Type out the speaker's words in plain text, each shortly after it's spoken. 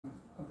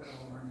bit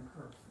of a learning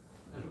curve.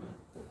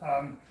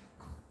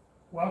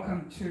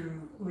 Welcome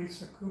to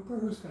Leesa Couper,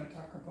 who's going to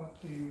talk about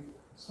the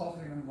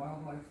Salthaven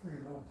Wildlife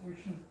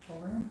Rehabilitation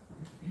Program.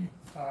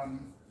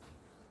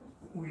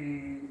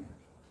 We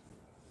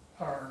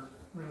are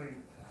really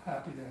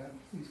happy to have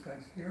these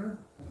guys here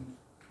in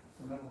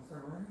the middle of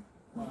February.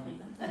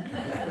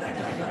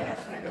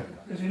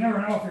 Because you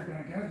never know if you're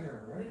going to get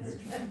here, right?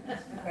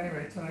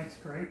 Anyway, tonight's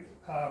great.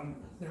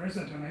 There is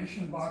a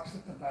donation box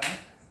at the back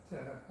to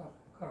help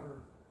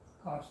cover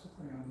costs of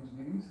putting on these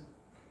meetings.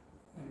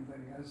 If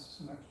anybody has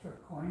some extra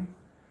coin.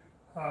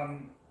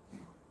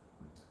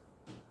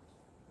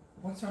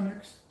 What's our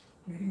next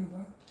meeting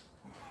about?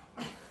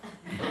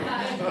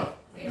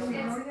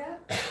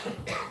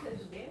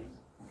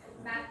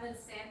 Madeline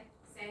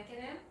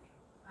Sankinen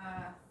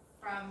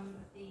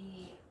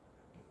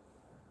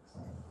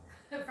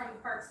from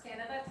Parks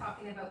Canada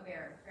talking about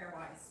bear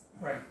wise.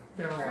 Right,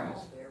 bear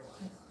wise.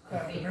 The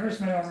bears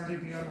may already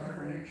be on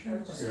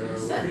hibernation.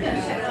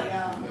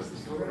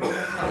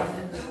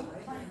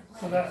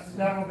 So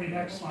that will be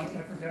next month.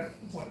 I forget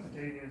what the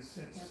date is.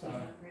 It's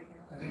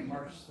I think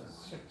March the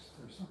 6th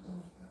or something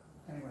like that.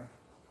 Anyway,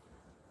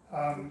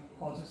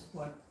 I'll just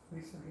let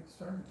Leesa get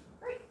started.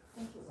 Great,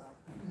 thank you, Rob.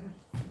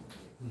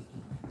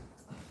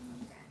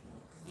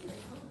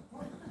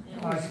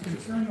 You can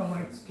turn the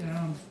lights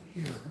down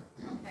here.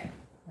 Okay.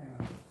 Hang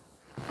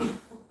on.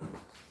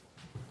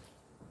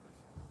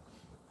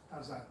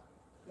 How's that?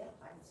 Yep,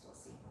 I can still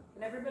see.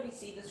 Can everybody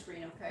see the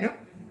screen okay? Yep.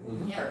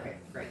 Perfect,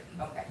 great,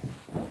 okay.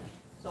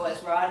 So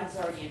as Rod has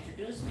already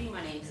introduced me,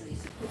 my name is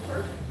Leesa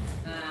Couper.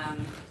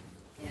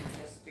 And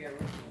just bear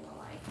with me while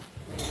I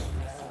lay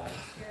my slides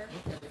here.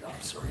 There we go.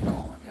 Sorry,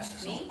 Colin.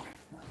 That's me.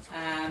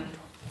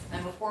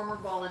 I'm a former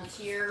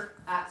volunteer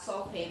at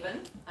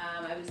Salthaven.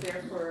 I was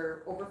there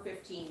for over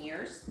 15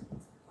 years,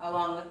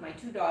 along with my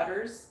two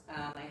daughters,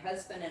 my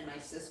husband and my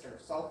sister.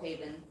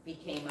 Salthaven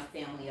became a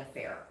family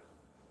affair.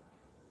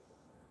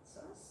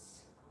 So,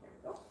 there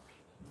we go.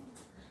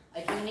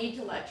 I do need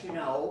to let you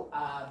know,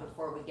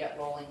 before we get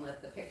rolling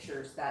with the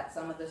pictures, that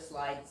some of the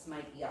slides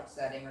might be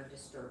upsetting or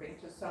disturbing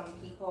to some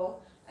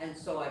people. And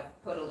so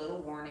I've put a little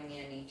warning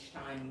in each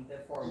time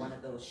before one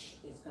of those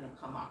is going to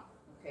come up.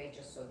 Okay,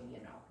 just so you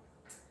know.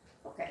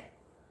 Okay.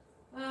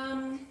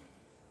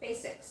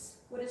 Basics.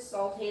 What is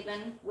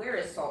Salthaven? Where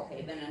is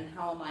Salthaven, and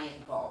how am I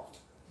involved?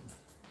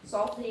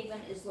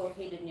 Salthaven is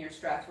located near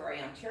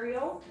Strathroy,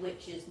 Ontario,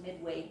 which is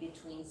midway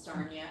between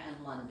Sarnia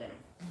and London.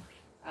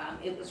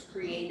 It was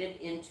created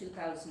in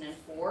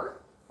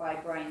 2004 by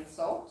Brian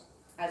Salt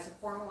as a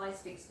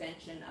formalized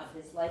extension of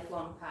his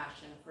lifelong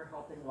passion for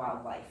helping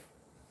wildlife.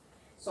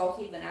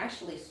 Salthaven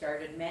actually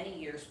started many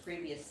years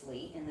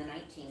previously in the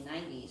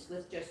 1990s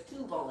with just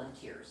 2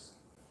 volunteers.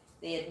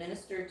 They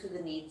administered to the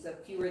needs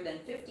of fewer than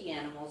 50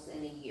 animals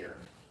in a year.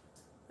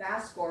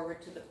 Fast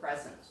forward to the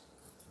present.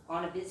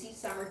 On a busy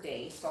summer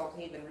day,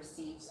 Salthaven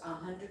receives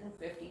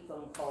 150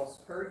 phone calls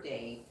per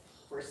day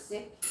for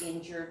sick,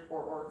 injured,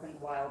 or orphaned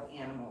wild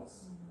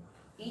animals.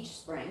 Each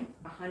spring,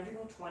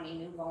 120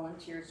 new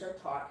volunteers are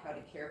taught how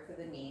to care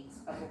for the needs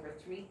of over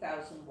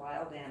 3,000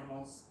 wild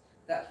animals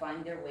that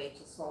find their way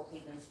to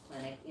Salthaven's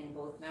clinic in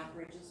both Mount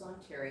Bridges,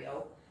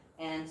 Ontario,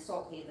 and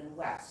Salthaven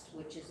West,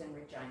 which is in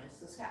Regina,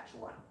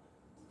 Saskatchewan.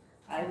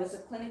 I was a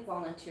clinic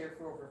volunteer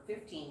for over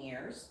 15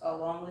 years,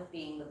 along with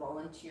being the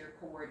volunteer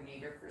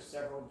coordinator for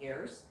several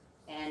years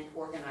and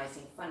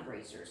organizing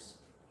fundraisers.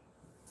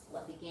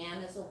 What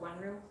began as a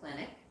one-room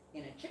clinic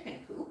in a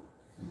chicken coop,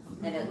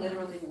 and it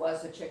literally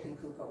was a chicken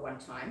coop at one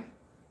time,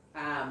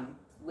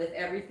 with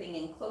everything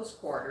in close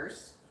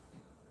quarters,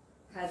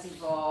 has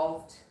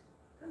evolved.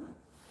 Come on.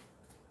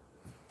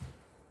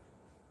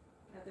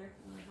 Heather,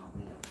 can you help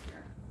me over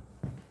here?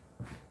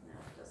 No,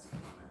 it doesn't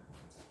want to.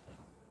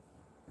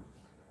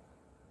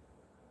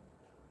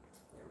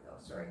 There we go,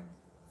 sorry.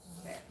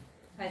 Okay.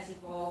 Has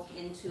evolved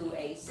into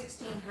a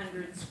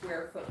 1,600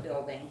 square foot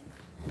building.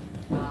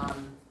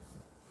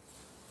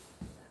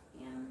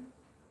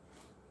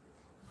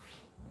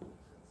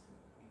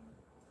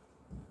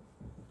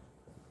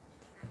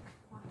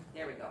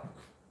 There we go.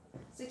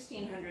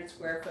 1,600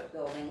 square foot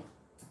building.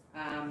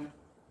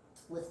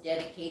 With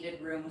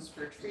dedicated rooms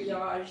for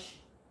triage,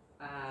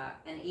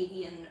 an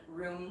avian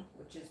room,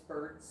 which is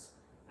birds,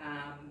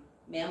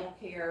 mammal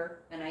care,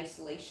 an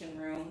isolation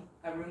room,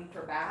 a room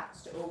for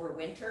bats to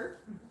overwinter,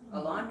 a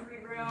laundry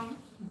room,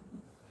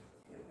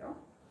 there we go,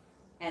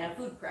 and a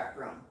food prep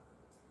room.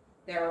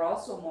 There are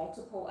also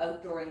multiple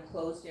outdoor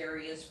enclosed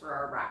areas for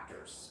our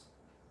raptors.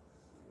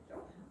 There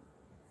we go.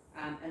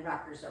 And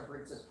raptors are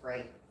birds of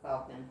prey,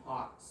 falcon,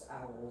 hawks,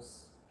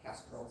 owls,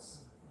 kestrels.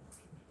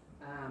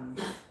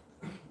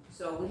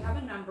 So we have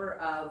a number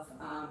of,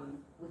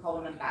 we call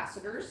them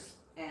ambassadors,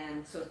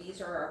 and so these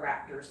are our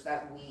raptors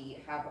that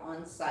we have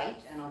on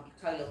site, and I'll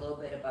tell you a little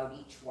bit about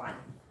each one.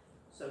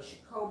 So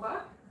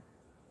Shakoba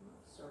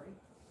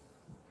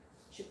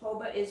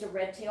is a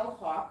red-tailed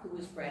hawk who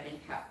is bred in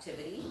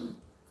captivity.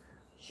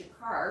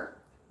 Shakar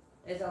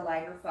is a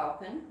liger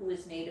falcon who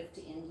is native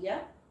to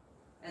India,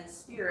 and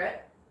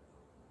Spirit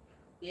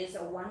is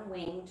a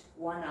one-winged,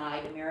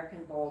 one-eyed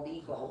American bald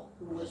eagle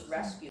who was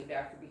rescued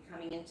after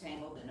becoming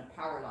entangled in a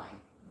power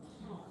line.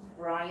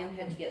 Brian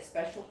had to get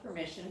special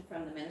permission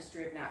from the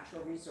Ministry of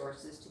Natural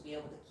Resources to be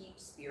able to keep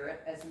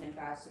Spirit as an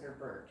ambassador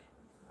bird.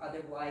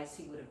 Otherwise,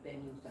 he would have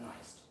been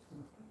euthanized.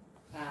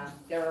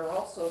 There are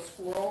also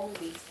squirrel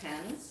release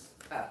pens,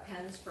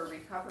 pens for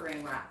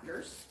recovering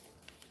raptors.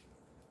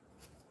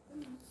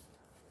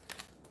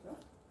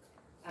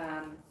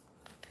 And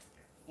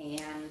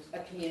a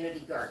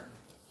community garden.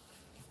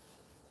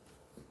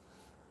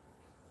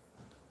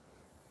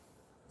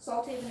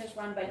 Salthaven is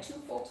run by 2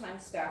 full-time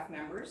staff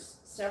members,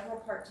 several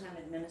part-time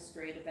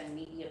administrative and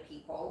media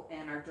people,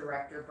 and our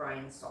director,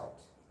 Brian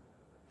Salt.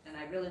 And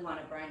I really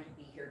wanted Brian to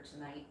be here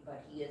tonight,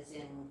 but he is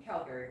in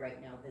Calgary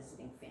right now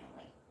visiting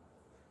family.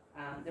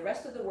 The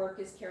rest of the work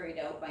is carried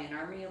out by an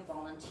army of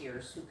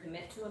volunteers who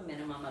commit to a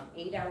minimum of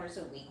 8 hours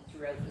a week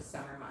throughout the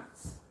summer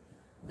months.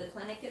 The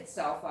clinic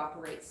itself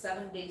operates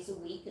 7 days a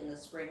week in the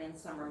spring and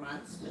summer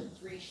months, with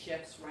 3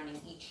 shifts running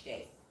each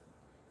day.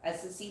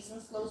 As the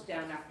season slows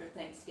down after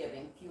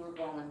Thanksgiving, fewer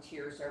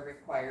volunteers are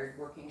required,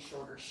 working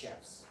shorter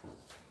shifts.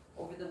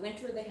 Over the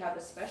winter, they have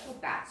a special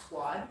bat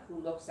squad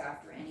who looks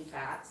after any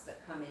bats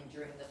that come in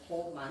during the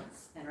cold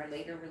months and are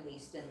later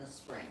released in the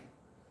spring.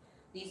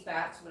 These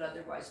bats would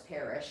otherwise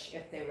perish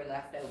if they were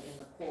left out in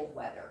the cold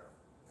weather.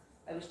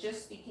 I was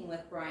just speaking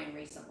with Brian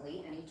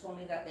recently, and he told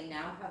me that they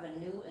now have a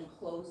new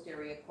enclosed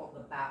area called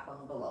the Bat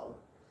Bungalow.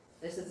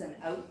 This is an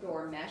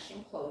outdoor mesh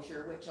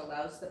enclosure which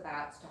allows the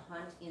bats to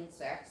hunt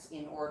insects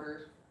in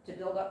order to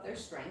build up their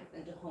strength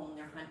and to hone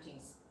their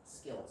hunting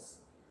skills.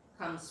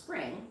 Come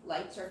spring,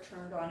 lights are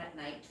turned on at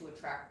night to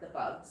attract the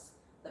bugs.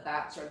 The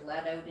bats are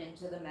let out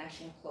into the mesh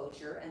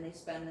enclosure and they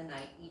spend the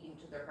night eating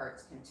to their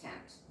heart's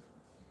content.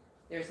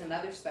 There's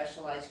another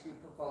specialized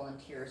group of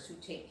volunteers who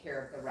take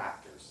care of the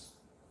raptors.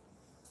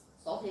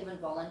 Salthaven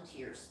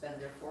volunteers spend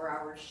their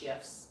 4-hour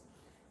shifts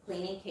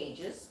cleaning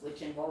cages,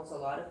 which involves a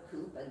lot of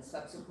poop and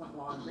subsequent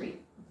laundry,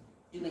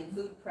 doing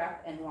food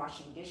prep and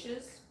washing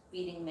dishes,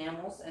 feeding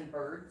mammals and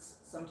birds,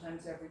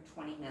 sometimes every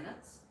 20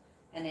 minutes,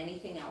 and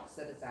anything else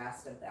that is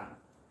asked of them.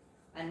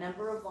 A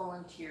number of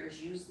volunteers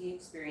use the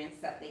experience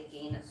that they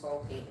gain at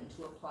Salthaven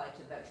to apply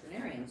to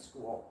veterinarian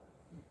school.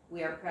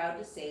 We are proud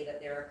to say that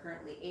there are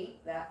currently 8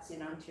 vets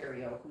in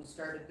Ontario who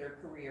started their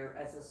career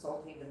as a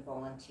Salthaven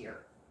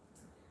volunteer.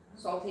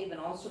 Salthaven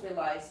also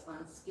relies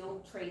on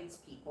skilled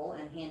tradespeople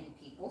and handy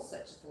people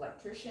such as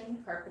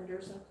electricians,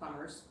 carpenters, and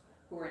plumbers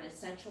who are an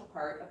essential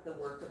part of the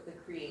work of the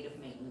creative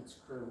maintenance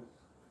crew.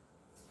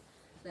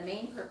 The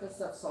main purpose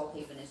of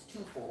Salthaven is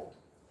twofold.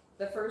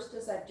 The first,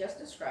 as I've just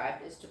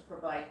described, is to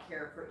provide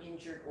care for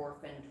injured or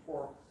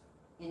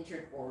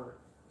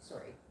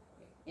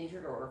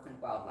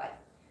orphaned wildlife.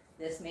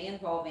 This may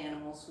involve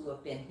animals who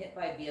have been hit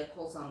by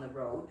vehicles on the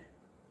road.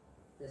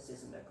 This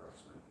isn't a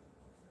gross one.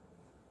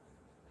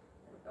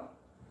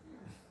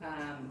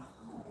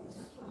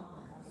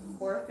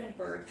 Orphaned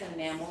birds and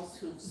mammals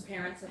whose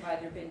parents have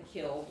either been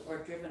killed or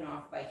driven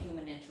off by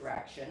human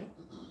interaction,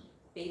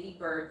 baby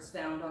birds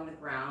found on the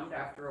ground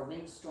after a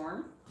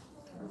windstorm,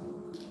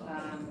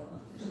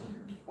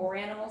 or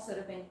animals that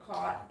have been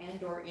caught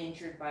and or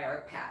injured by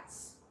our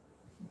pets,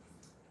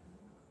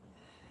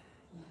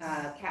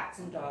 cats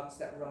and dogs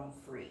that roam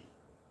free.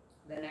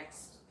 The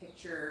next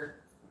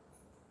picture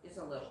is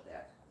a little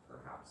bit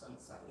perhaps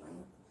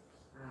unsettling.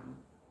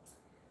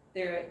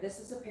 This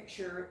is a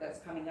picture that's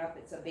coming up.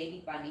 It's a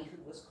baby bunny who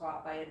was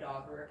caught by a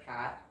dog or a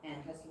cat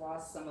and has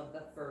lost some of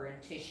the fur and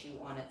tissue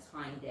on its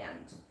hind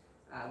end.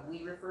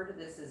 We refer to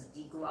this as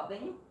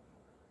degloving,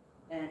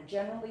 and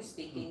generally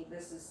speaking,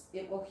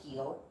 it will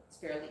heal. It's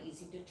fairly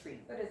easy to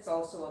treat, but it's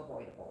also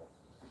avoidable.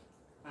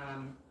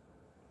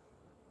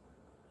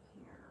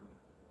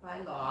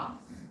 By law,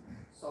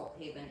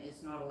 Salthaven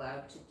is not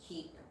allowed to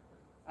keep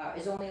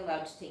is only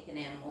allowed to take in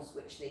animals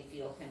which they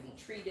feel can be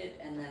treated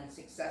and then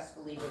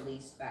successfully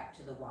released back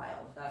to the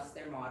wild. Thus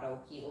their motto,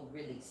 healed,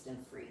 released,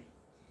 and free.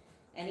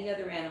 Any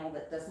other animal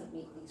that doesn't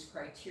meet these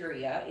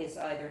criteria is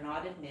either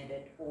not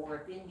admitted or,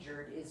 if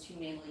injured, is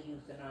humanely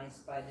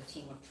euthanized by the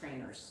team of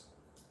trainers.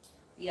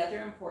 The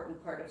other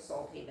important part of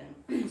Salthaven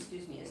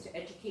is to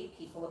educate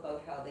people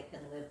about how they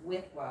can live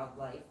with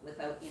wildlife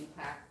without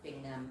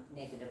impacting them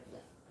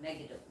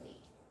negatively.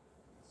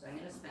 So I'm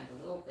going to spend a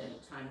little bit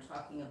of time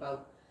talking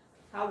about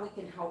how we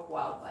can help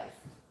wildlife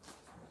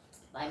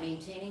by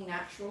maintaining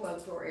natural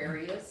outdoor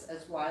areas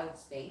as wild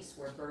space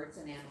where birds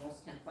and animals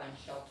can find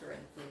shelter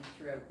and food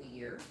throughout the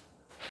year.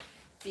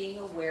 Being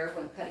aware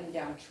when cutting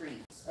down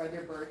trees. Are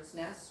there birds'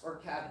 nests or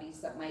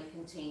cavities that might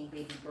contain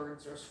baby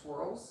birds or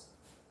squirrels?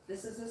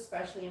 This is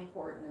especially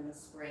important in the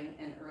spring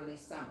and early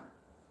summer.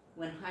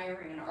 When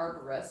hiring an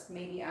arborist,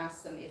 maybe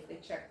ask them if they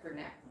check for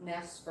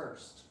nests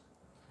first.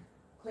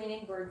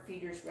 Cleaning bird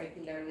feeders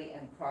regularly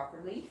and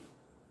properly.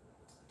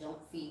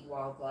 Don't feed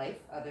wildlife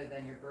other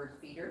than your bird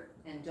feeder,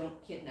 and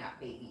don't kidnap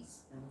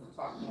babies, and we'll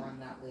talk more on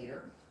that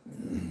later.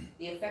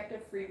 The effect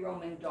of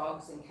free-roaming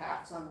dogs and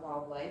cats on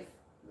wildlife,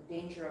 the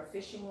danger of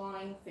fishing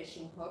line,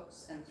 fishing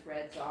hooks, and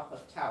threads off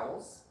of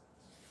towels.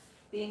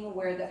 Being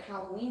aware that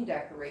Halloween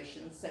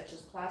decorations such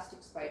as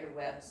plastic spider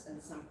webs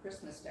and some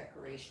Christmas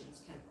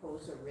decorations can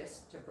pose a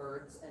risk to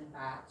birds and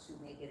bats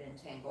who may get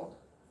entangled.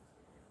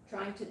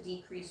 Trying to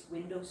decrease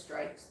window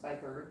strikes by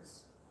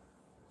birds.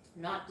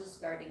 Not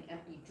discarding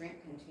empty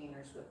drink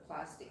containers with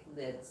plastic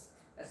lids,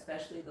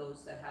 especially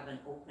those that have an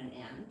open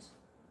end.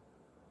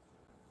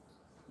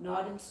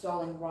 Not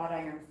installing wrought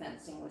iron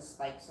fencing with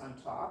spikes on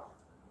top.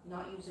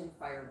 Not using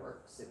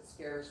fireworks. It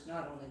scares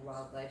not only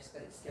wildlife,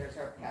 but it scares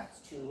our pets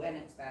too, and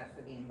it's bad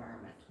for the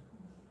environment.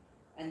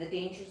 And the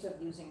dangers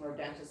of using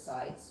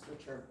rodenticides,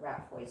 which are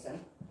rat poison,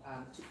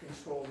 to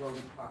control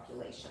rodent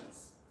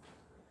populations.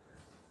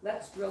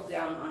 Let's drill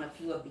down on a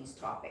few of these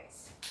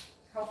topics.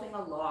 Helping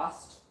a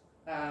lost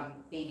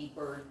baby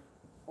bird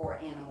or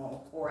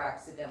animal, or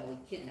accidentally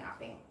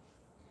kidnapping.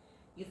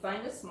 You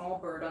find a small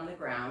bird on the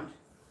ground.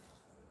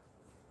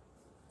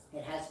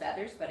 It has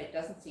feathers, but it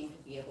doesn't seem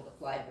to be able to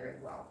fly very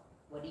well.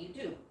 What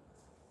do?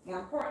 More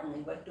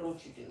importantly, what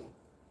don't you do?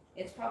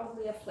 It's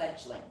probably a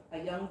fledgling, a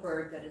young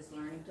bird that is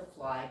learning to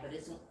fly but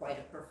isn't quite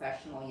a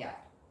professional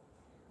yet.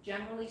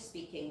 Generally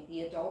speaking,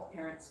 the adult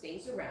parent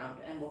stays around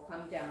and will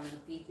come down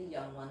and feed the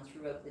young one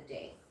throughout the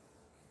day.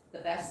 The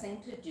best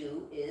thing to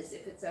do is,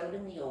 if it's out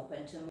in the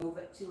open, to move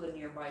it to a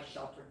nearby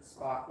sheltered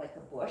spot like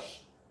a bush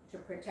to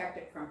protect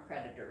it from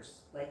predators,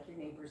 like your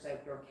neighbor's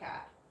outdoor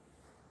cat.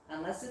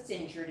 Unless it's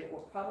injured, it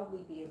will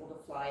probably be able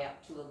to fly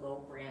up to a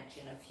low branch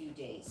in a few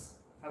days.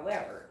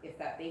 However, if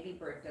that baby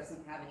bird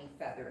doesn't have any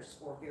feathers,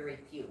 or very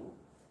few,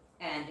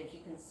 and if you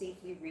can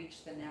safely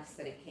reach the nest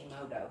that it came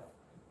out of,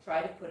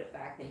 try to put it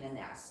back in the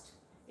nest.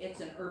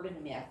 It's an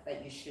urban myth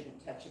that you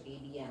shouldn't touch a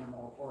baby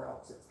animal or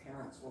else its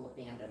parents will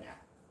abandon it.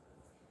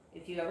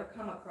 If you ever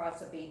come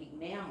across a baby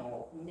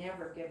mammal,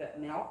 never give it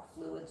milk,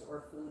 fluids,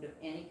 or food of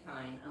any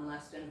kind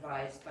unless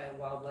advised by a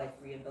wildlife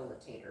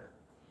rehabilitator.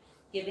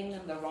 Giving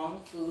them the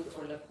wrong food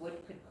or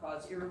liquid could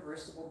cause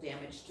irreversible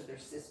damage to their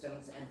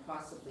systems and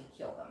possibly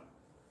kill them.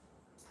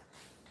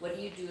 What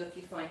do you do if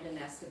you find a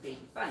nest of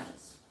baby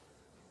bunnies?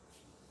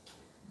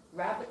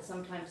 Rabbits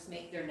sometimes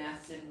make their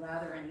nests in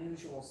rather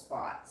unusual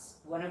spots,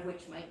 one of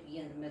which might be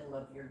in the middle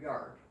of your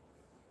yard.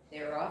 They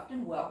are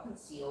often well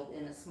concealed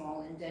in a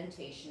small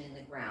indentation in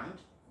the ground,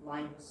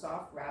 lined with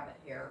soft rabbit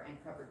hair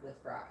and covered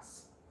with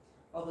grass.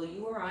 Although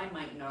you or I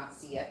might not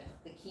see it,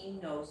 the keen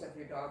nose of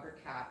your dog or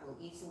cat will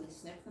easily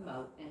sniff them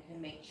out and can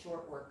make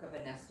short work of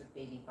a nest of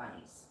baby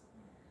bunnies.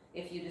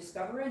 If you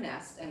discover a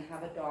nest and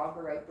have a dog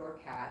or outdoor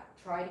cat,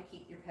 try to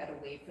keep your pet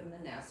away from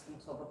the nest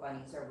until the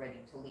bunnies are ready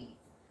to leave.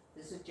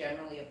 This is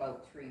generally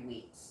about 3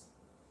 weeks.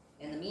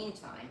 In the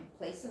meantime,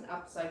 place an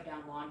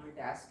upside-down laundry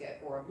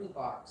basket or a blue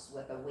box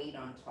with a weight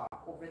on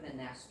top over the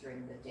nest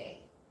during the day.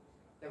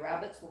 The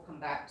rabbits will come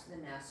back to the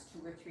nest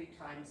 2 or 3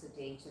 times a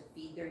day to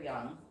feed their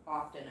young,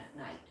 often at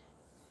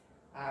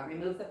night.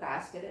 Remove the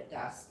basket at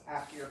dusk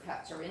after your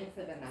pets are in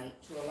for the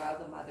night to allow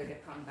the mother to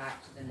come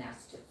back to the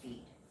nest to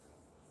feed.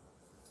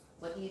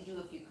 What do you do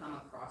if you come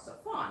across a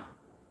fawn?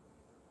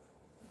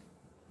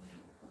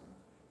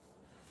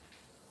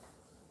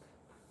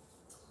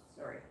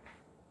 Sorry.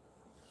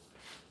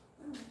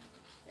 There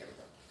we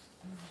go.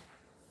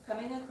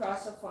 Coming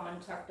across a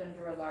fawn tucked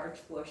under a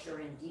large bush or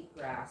in deep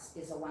grass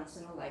is a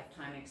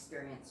once-in-a-lifetime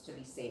experience to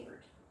be savored.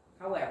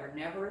 However,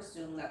 never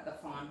assume that the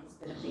fawn has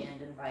been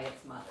abandoned by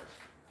its mother.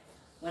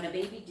 When a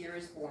baby deer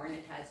is born,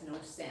 it has no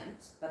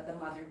scent, but the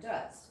mother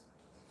does.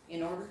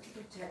 In order to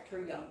protect her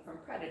young from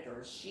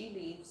predators, she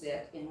leaves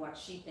it in what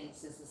she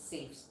thinks is a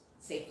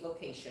safe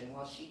location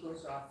while she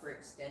goes off for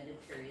extended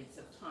periods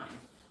of time,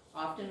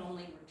 often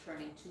only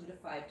returning 2 to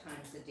 5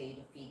 times a day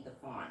to feed the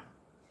fawn.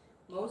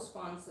 Most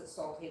fawns that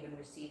Salthaven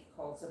receive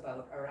calls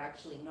about are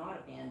actually not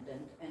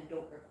abandoned and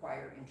don't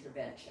require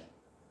intervention.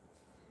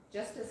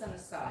 Just as an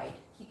aside,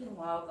 keeping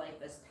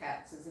wildlife as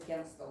pets is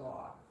against the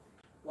law.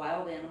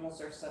 Wild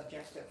animals are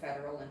subject to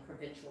federal and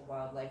provincial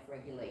wildlife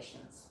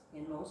regulations.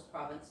 In most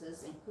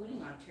provinces,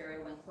 including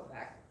Ontario and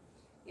Quebec,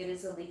 it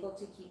is illegal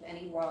to keep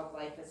any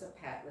wildlife as a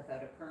pet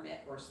without a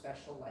permit or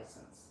special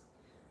license.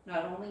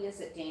 Not only is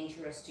it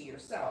dangerous to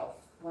yourself,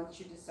 once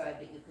you decide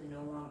that you can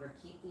no longer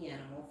keep the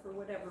animal for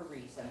whatever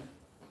reason,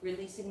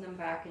 releasing them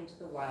back into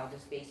the wild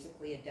is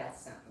basically a death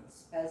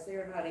sentence, as they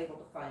are not able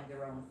to find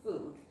their own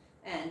food,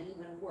 and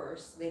even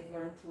worse, they've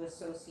learned to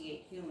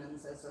associate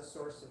humans as a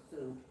source of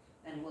food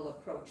and will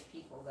approach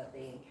people that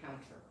they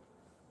encounter.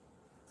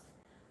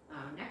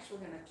 Next, we're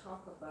going to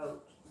talk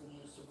about the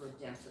use of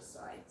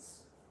rodenticides.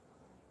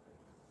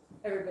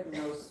 Everybody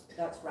knows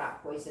that's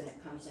rat poison.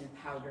 It comes in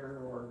powder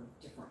or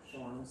different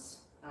forms.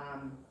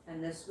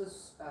 And this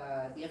was,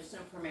 this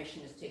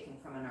information is taken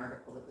from an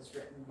article that was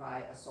written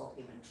by a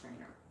Salthaven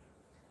trainer.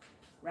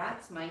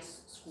 Rats,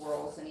 mice,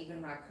 squirrels, and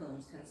even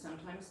raccoons can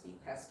sometimes be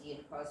pesky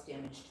and cause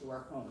damage to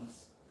our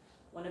homes.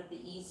 One of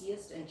the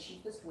easiest and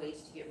cheapest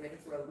ways to get rid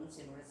of rodents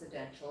in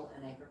residential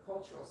and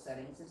agricultural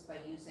settings is by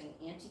using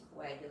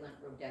anticoagulant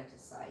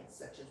rodenticides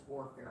such as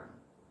warfarin.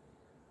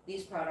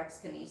 These products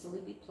can easily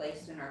be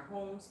placed in our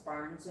homes,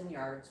 barns, and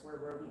yards where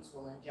rodents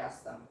will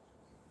ingest them.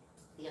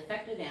 The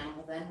affected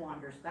animal then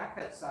wanders back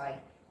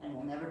outside and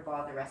will never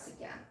bother us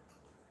again.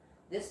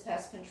 This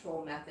pest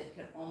control method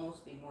can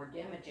almost be more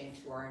damaging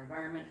to our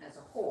environment as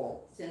a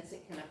whole, since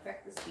it can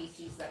affect the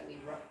species that we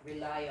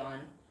rely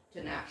on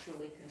to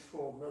naturally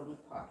control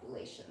rodent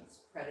populations,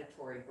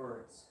 predatory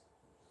birds.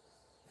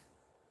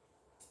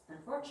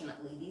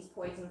 Unfortunately, these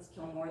poisons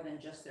kill more than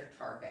just their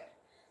target.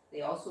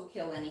 They also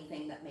kill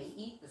anything that may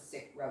eat the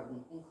sick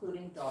rodent,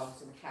 including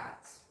dogs and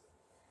cats.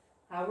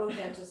 How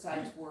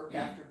rodenticides work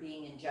after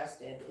being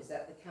ingested is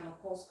that the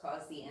chemicals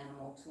cause the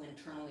animal to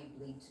internally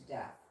bleed to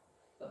death.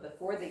 But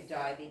before they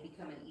die, they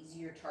become an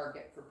easier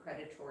target for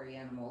predatory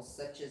animals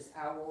such as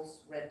owls,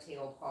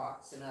 red-tailed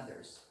hawks, and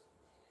others.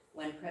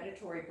 When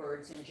predatory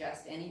birds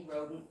ingest any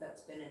rodent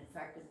that's been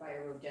infected by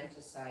a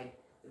rodenticide,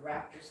 the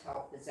raptor's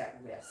health is at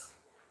risk.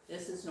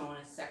 This is known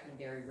as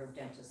secondary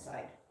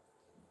rodenticide.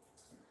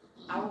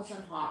 Owls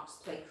and hawks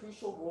play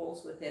crucial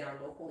roles within our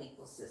local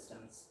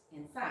ecosystems.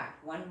 In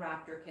fact, one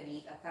raptor can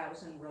eat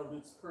 1,000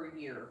 rodents per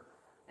year,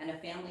 and a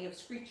family of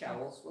screech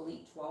owls will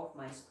eat 12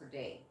 mice per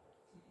day.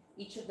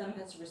 Each of them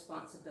has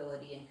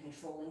responsibility in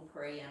controlling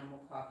prey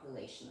animal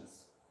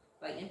populations.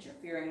 By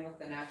interfering with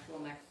the natural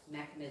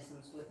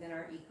mechanisms within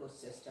our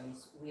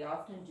ecosystems, we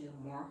often do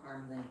more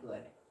harm than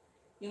good.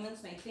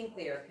 Humans may think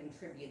they are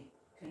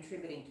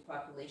contributing to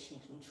population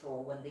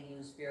control when they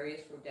use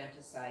various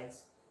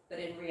rodenticides, but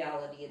in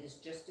reality it is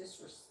just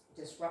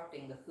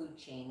disrupting the food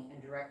chain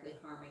and directly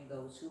harming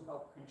those who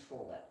help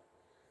control it.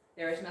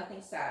 There is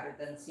nothing sadder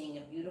than seeing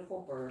a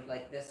beautiful bird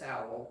like this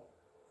owl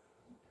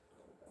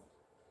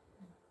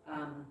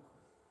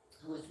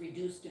who is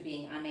reduced to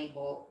being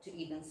unable to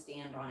even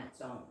stand on its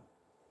own.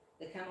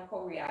 The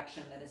chemical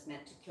reaction that is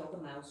meant to kill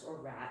the mouse or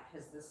rat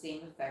has the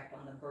same effect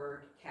on the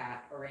bird,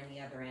 cat, or any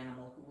other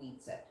animal who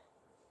eats it.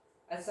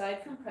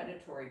 Aside from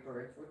predatory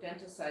birds,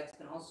 rodenticides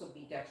can also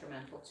be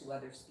detrimental to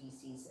other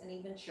species and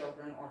even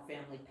children or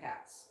family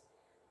pets.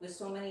 With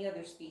so many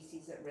other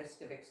species at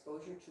risk of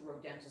exposure to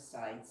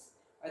rodenticides,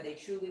 are they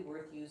truly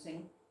worth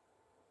using?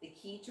 The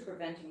key to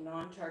preventing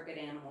non-target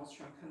animals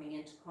from coming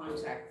into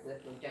contact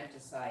with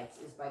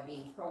rodenticides is by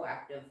being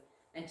proactive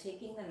and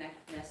taking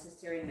the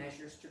necessary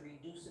measures to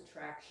reduce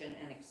attraction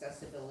and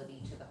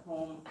accessibility to the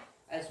home,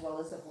 as well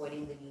as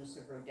avoiding the use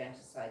of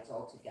rodenticides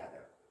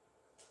altogether.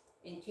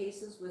 In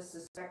cases with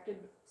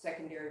suspected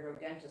secondary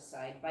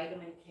rodenticide,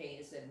 vitamin K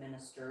is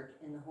administered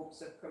in the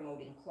hopes of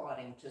promoting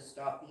clotting to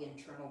stop the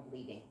internal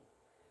bleeding.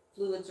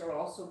 Fluids are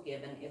also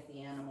given if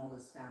the animal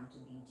is found to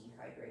be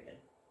dehydrated.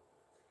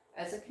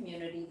 As a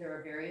community, there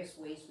are various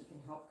ways we can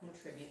help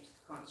contribute to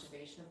the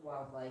conservation of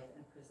wildlife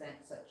and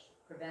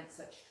prevent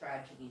such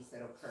tragedies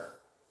that occur.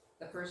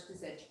 The first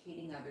is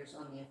educating others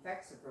on the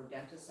effects of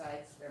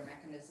rodenticides, their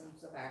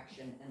mechanisms of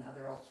action, and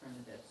other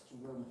alternatives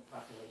to rodent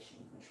population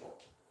control.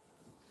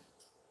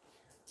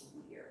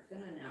 We are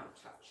going to now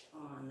touch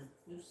on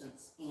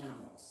nuisance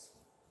animals.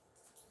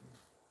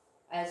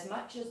 As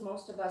much as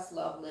most of us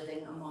love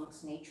living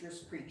amongst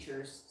nature's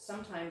creatures,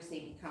 sometimes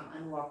they become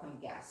unwelcome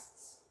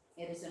guests.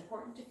 It is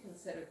important to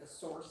consider the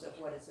source of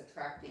what is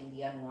attracting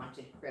the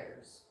unwanted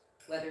critters,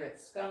 whether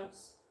it's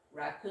skunks,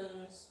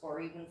 raccoons,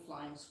 or even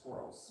flying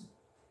squirrels.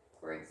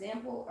 For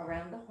example,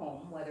 around the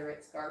home, whether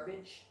it's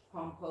garbage,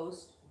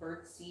 compost,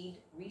 bird seed,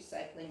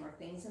 recycling, or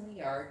things in the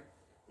yard,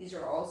 these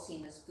are all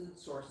seen as food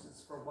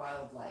sources for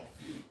wildlife.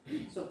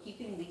 So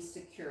keeping these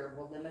secure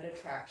will limit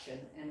attraction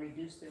and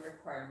reduce the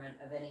requirement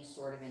of any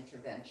sort of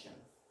intervention.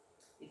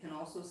 You can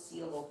also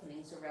seal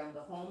openings around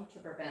the home to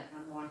prevent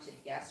unwanted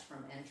guests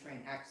from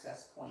entering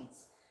access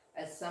points,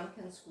 as some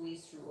can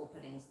squeeze through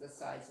openings the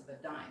size of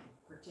a dime,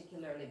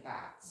 particularly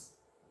bats.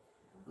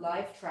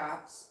 Live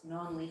traps,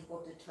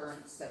 non-lethal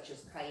deterrents such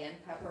as cayenne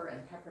pepper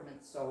and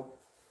peppermint soap,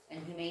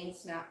 and humane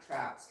snap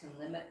traps can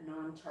limit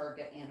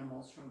non-target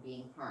animals from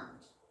being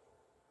harmed.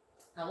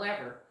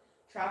 However,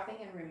 trapping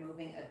and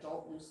removing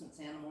adult nuisance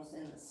animals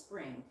in the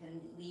spring can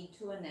lead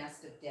to a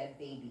nest of dead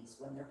babies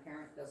when their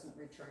parent doesn't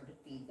return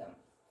to feed them.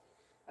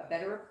 A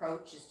better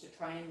approach is to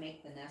try and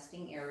make the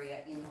nesting area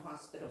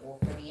inhospitable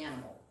for the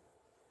animal.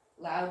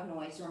 Loud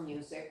noise or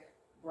music,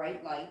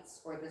 bright lights,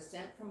 or the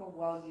scent from a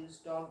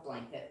well-used dog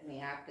blanket may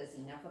act as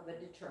enough of a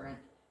deterrent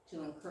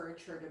to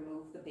encourage her to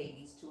move the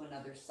babies to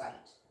another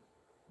site.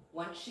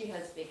 Once she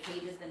has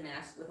vacated the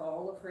nest with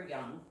all of her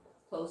young,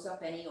 close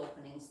up any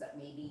openings that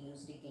may be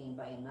used again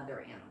by another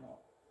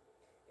animal.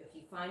 If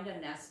you find a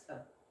nest of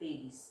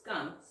baby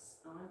skunks,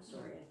 oh, I'm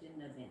sorry, I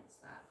didn't advance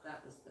that.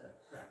 That was the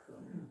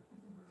raccoon.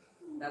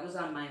 That was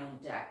on my own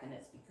deck, and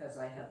it's because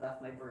I had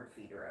left my bird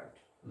feeder out.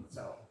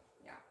 So,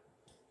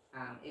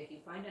 yeah. If you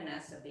find a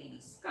nest of baby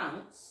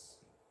skunks,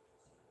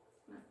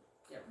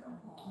 there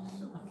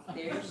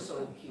we go. They're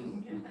so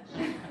cute.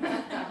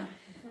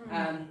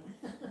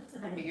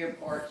 Under your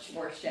porch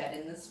or shed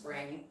in the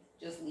spring,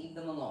 just leave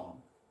them alone.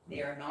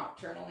 They are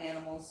nocturnal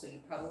animals, so you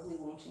probably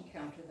won't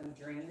encounter them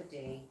during the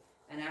day,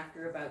 and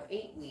after about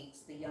 8 weeks,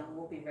 the young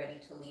will be ready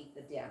to leave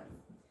the den.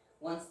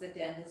 Once the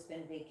den has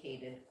been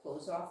vacated,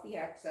 close off the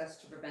access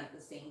to prevent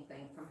the same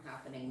thing from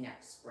happening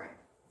next spring.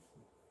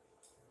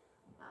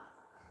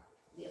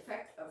 The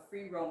effect of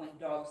free-roaming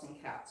dogs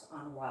and cats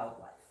on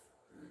wildlife.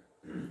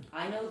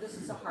 I know this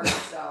is a hard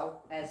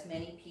sell, as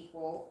many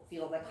people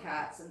feel that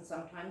cats and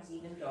sometimes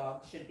even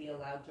dogs should be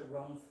allowed to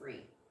roam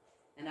free.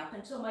 And up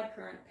until my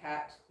current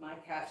pet, my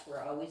cats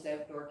were always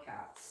outdoor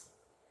cats.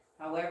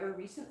 However,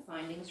 recent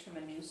findings from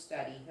a new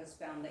study has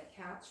found that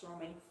cats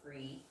roaming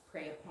free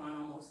prey upon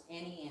almost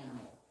any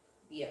animal,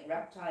 be it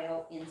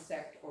reptile,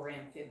 insect, or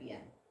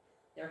amphibian.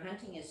 Their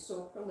hunting is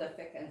so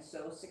prolific and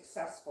so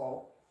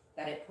successful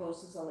that it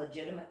poses a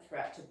legitimate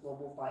threat to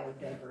global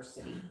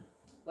biodiversity.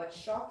 What's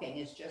shocking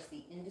is just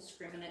the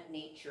indiscriminate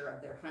nature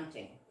of their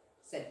hunting,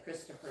 said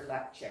Christopher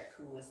Lepchik,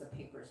 who was the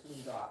paper's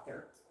lead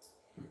author.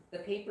 The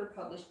paper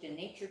published in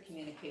Nature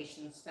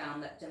Communications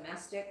found that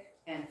domestic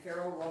and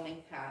feral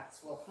roaming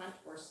cats will hunt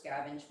or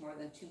scavenge more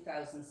than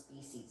 2,000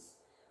 species.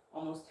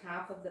 Almost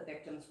half of the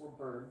victims were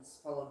birds,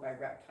 followed by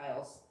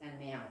reptiles and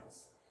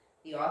mammals.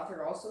 The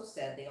author also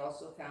said they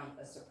also found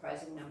a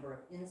surprising number of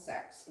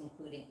insects,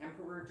 including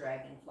emperor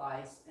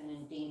dragonflies and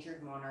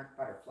endangered monarch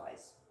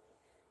butterflies.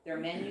 Their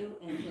menu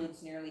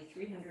includes nearly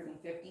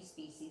 350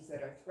 species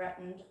that are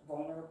threatened,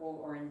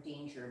 vulnerable, or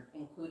endangered,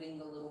 including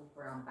the little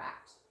brown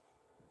bat.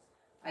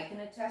 I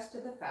can attest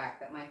to the fact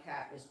that my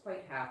cat is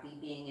quite happy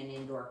being an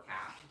indoor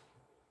cat.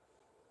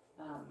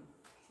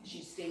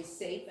 She stays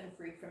safe and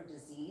free from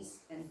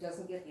disease and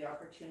doesn't get the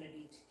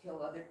opportunity to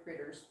kill other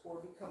critters or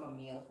become a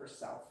meal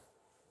herself.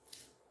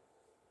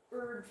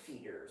 Bird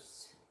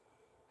feeders.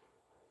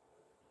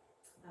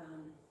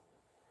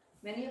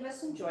 Many of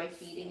us enjoy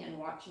feeding and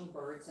watching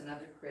birds and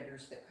other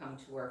critters that come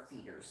to our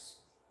feeders.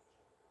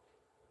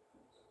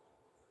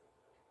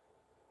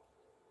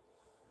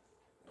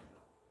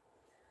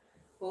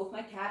 Both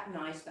my cat and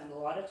I spend a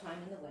lot of time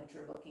in the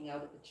winter looking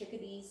out at the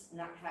chickadees,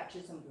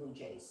 nuthatches, and blue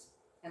jays.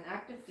 An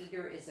active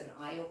feeder is an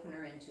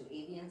eye-opener into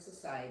avian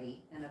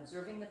society, and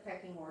observing the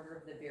pecking order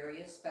of the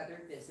various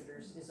feathered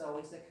visitors is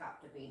always a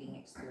captivating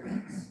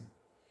experience.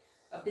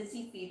 A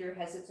busy feeder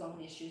has its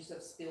own issues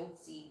of spilled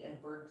seed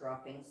and bird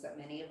droppings that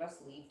many of us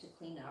leave to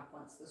clean up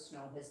once the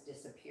snow has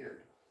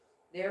disappeared.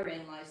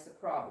 Therein lies the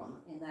problem,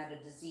 in that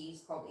a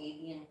disease called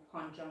avian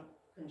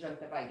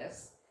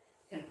conjunctivitis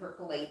can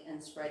percolate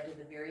and spread to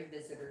the very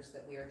visitors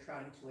that we are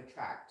trying to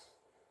attract.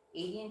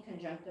 Avian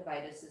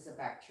conjunctivitis is a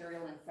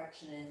bacterial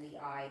infection in the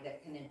eye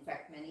that can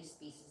infect many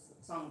species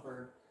of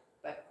songbird,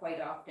 but quite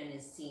often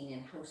is seen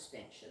in house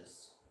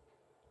finches.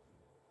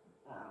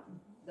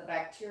 The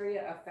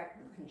bacteria affect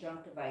the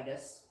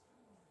conjunctivitis,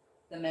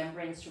 the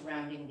membrane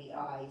surrounding the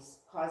eyes,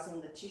 causing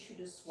the tissue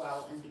to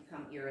swell and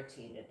become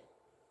irritated.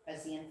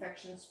 As the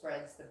infection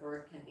spreads, the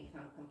bird can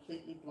become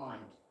completely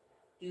blind.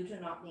 Due to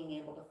not being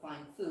able to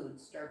find food,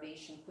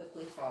 starvation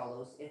quickly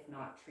follows if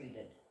not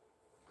treated.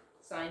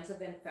 Signs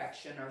of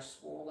infection are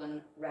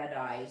swollen red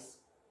eyes,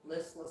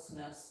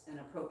 listlessness, and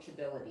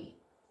approachability.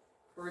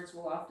 Birds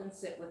will often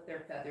sit with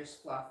their feathers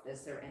fluffed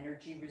as their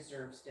energy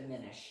reserves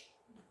diminish.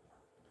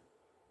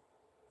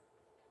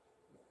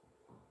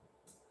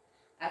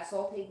 At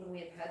Salthaven, we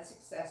have had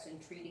success in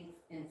treating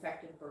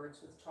infected birds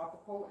with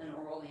topical and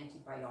oral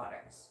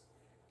antibiotics.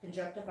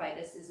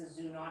 Conjunctivitis is a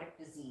zoonotic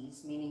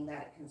disease, meaning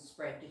that it can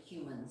spread to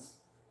humans.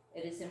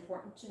 It is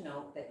important to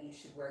note that you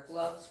should wear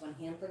gloves when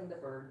handling the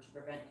bird to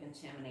prevent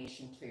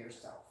contamination to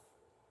yourself.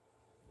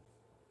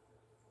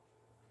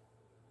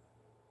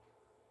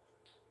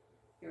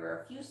 Here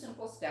are a few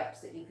simple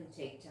steps that you can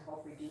take to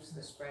help reduce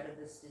the spread of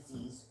this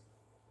disease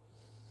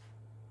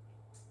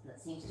that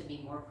seems to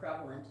be more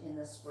prevalent in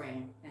the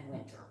spring and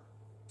winter.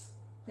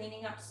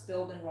 Cleaning up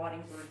spilled and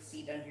rotting bird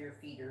seed under your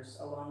feeders,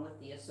 along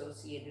with the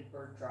associated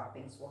bird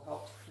droppings, will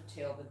help to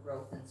curtail the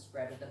growth and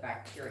spread of the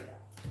bacteria.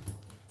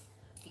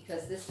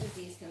 Because this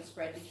disease can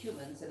spread to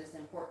humans, it is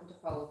important to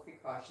follow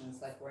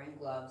precautions like wearing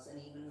gloves and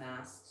even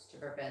masks to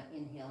prevent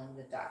inhaling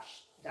the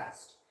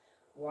dust.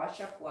 Wash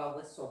up well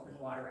with soap and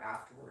water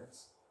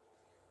afterwards.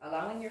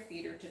 Allowing your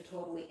feeder to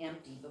totally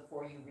empty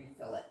before you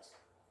refill it.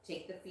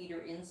 Take the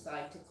feeder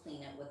inside to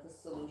clean it with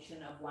a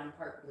solution of 1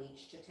 part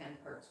bleach to 10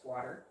 parts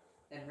water,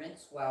 then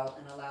rinse well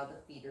and allow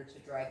the feeder to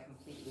dry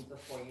completely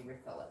before you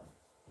refill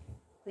it.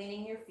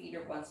 Cleaning your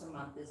feeder once a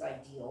month is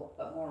ideal,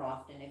 but more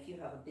often if you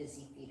have a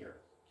busy feeder.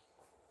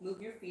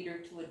 Move your feeder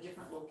to a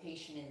different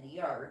location in the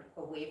yard,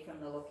 away from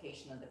the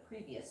location of the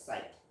previous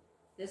site.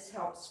 This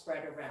helps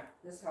spread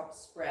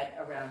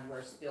around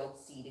where spilled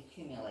seed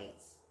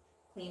accumulates.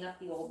 Clean up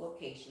the old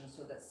location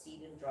so that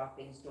seed and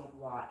droppings don't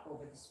rot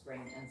over the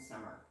spring and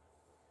summer.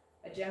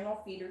 A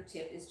general feeder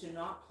tip is to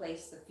not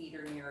place the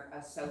feeder near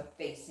a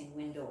south-facing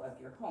window of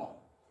your home.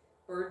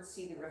 Birds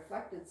see the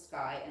reflected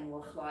sky and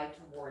will fly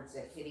towards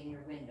it, hitting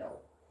your window.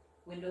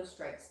 Window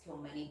strikes kill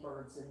many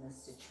birds in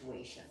this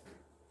situation.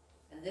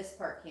 And this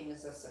part came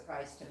as a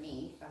surprise to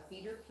me. A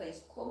feeder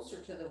placed closer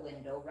to the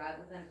window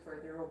rather than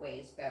further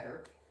away is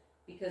better,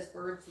 because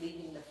birds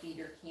leaving the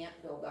feeder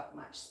can't build up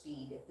much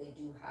speed if they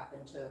do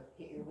happen to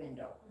hit your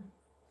window.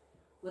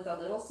 With a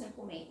little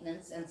simple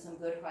maintenance and some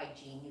good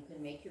hygiene, you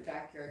can make your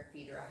backyard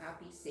feeder a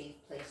happy, safe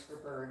place for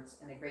birds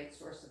and a great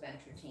source of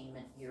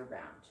entertainment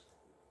year-round.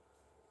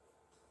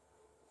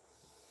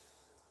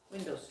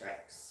 Window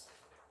strikes.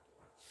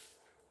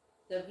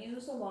 The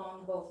views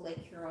along both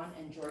Lake Huron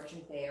and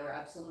Georgian Bay are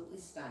absolutely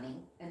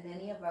stunning, and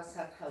many of us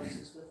have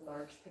houses with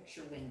large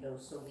picture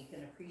windows so we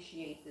can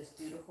appreciate this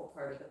beautiful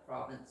part of the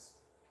province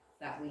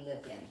that we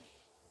live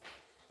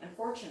in.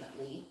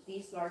 Unfortunately,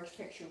 these large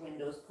picture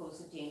windows pose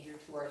a danger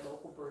to our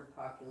local bird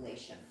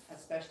population,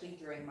 especially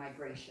during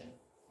migration.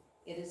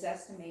 It is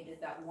estimated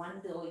that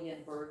 1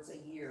 billion birds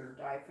a year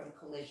die from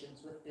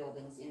collisions with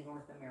buildings in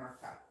North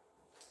America.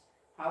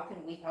 How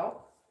can we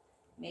help?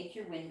 Make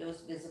your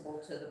windows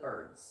visible to the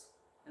birds.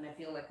 And I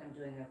feel like I'm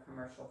doing a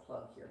commercial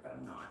plug here, but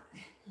I'm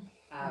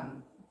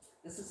not.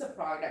 This is a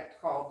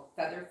product called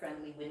Feather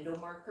Friendly Window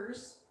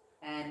Markers,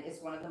 and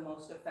it's one of the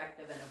most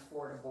effective and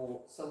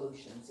affordable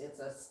solutions. It's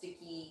a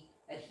sticky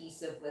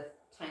adhesive with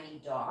tiny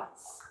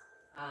dots,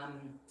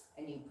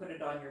 and you put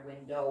it on your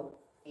window,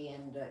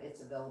 and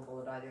it's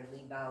available at either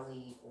Lee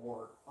Valley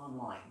or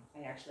online.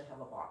 I actually have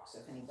a box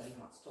if anybody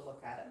wants to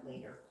look at it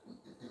later.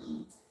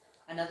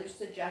 Another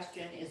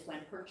suggestion is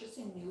when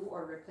purchasing new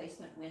or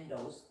replacement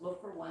windows,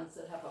 look for ones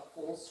that have a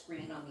full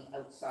screen on the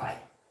outside.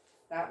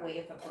 That way,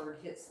 if a bird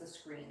hits the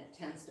screen, it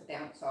tends to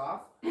bounce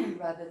off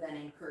rather than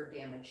incur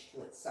damage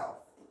to itself.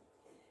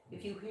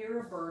 If you hear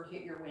a bird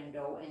hit your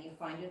window and you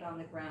find it on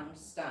the ground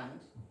stunned,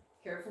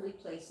 carefully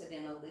place it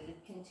in a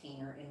lidded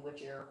container in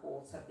which air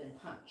holes have been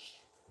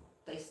punched.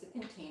 Place the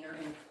container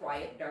in a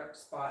quiet, dark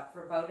spot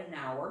for about an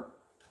hour.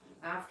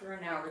 After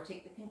an hour,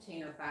 take the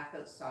container back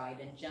outside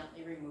and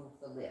gently remove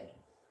the lid.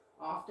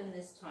 Often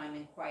this time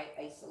in quiet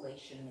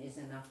isolation is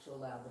enough to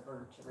allow the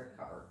bird to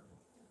recover.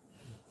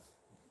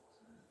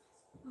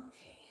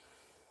 Okay.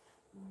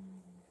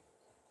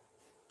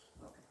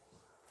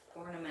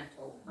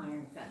 Ornamental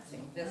iron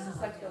fencing. This is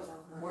like the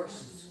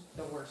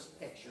worst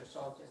picture,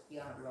 so I'll just be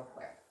on it real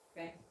quick,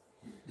 okay?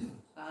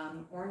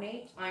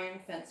 Ornate iron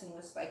fencing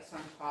with spikes on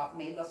top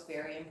may look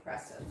very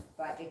impressive,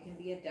 but it can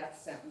be a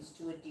death sentence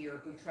to a deer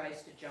who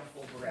tries to jump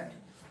over it.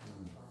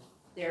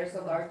 There's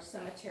a large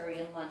cemetery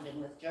in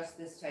London with just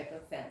this type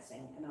of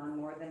fencing, and on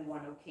more than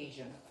one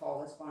occasion, a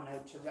call has gone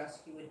out to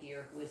rescue a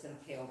deer who has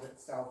impaled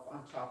itself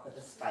on top of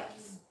the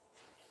spikes.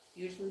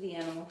 Usually the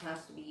animal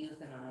has to be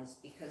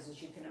euthanized because,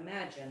 as you can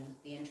imagine,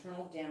 the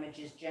internal damage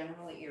is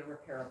generally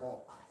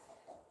irreparable.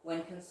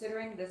 When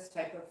considering this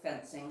type of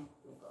fencing,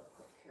 we'll go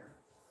quick here.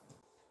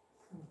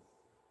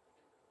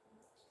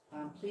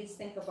 Please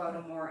think about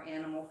a more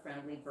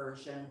animal-friendly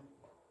version,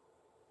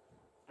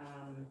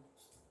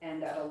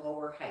 and at a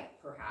lower height,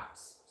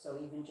 perhaps. So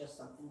even just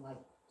something like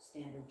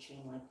standard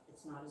chain link,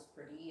 it's not as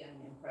pretty and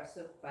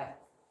impressive, but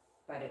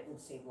it would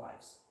save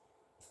lives.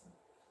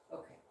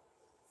 Okay.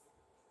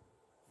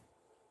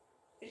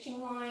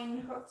 Fishing line,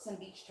 hooks, and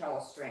beach towel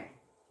string.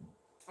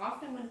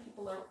 Often when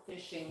people are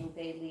fishing,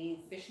 they leave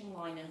fishing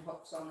line and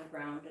hooks on the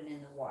ground and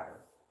in the water,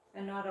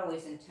 and not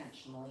always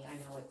intentionally. I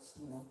know it's,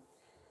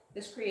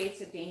 this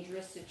creates a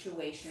dangerous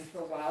situation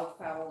for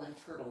wildfowl and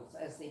turtles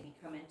as they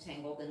become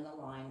entangled in the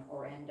line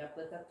or end up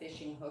with a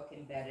fishing hook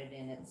embedded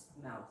in its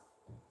mouth.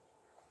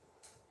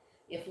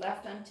 If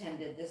left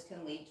untended, this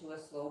can lead to a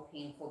slow,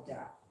 painful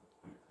death.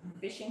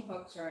 Fishing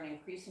hooks are an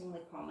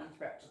increasingly common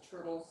threat to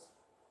turtles,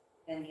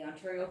 and the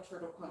Ontario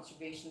Turtle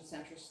Conservation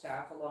Centre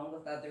staff, along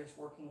with others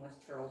working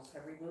with turtles,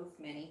 have removed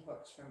many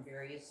hooks from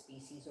various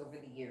species over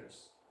the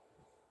years.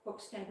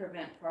 Hooks can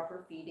prevent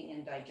proper feeding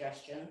and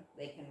digestion,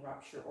 they can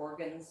rupture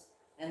organs,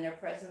 and their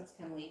presence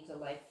can lead to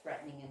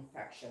life-threatening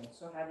infection,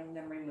 so having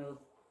them removed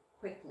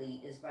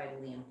quickly is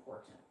vitally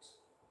important.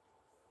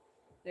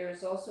 There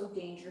is also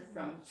danger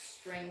from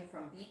string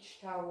from beach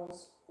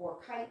towels or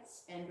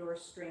kites and/or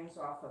strings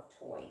off of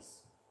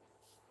toys.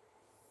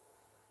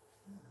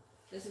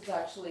 This is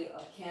actually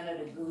a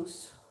Canada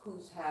goose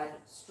who's had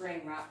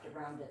string wrapped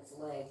around its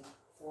leg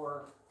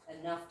for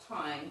enough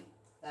time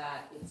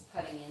that it's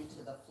cutting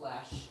into the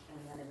flesh, and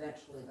then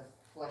eventually the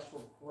flesh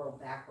will grow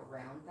back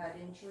around that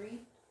injury,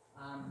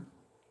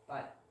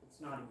 but it's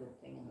not a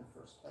good thing in the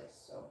first place.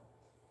 So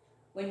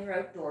when you're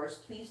outdoors,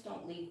 please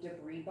don't leave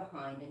debris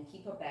behind and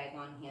keep a bag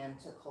on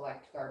hand to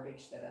collect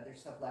garbage that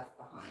others have left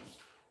behind.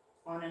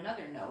 On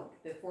another note,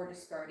 before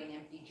discarding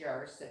empty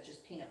jars such as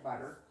peanut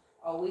butter,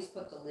 always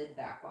put the lid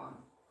back on.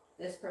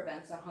 This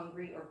prevents a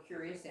hungry or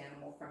curious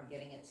animal from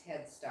getting its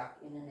head stuck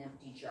in an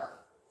empty jar.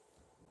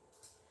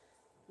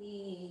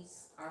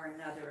 These are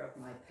another of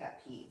my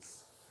pet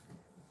peeves.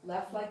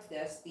 Left like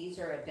this, these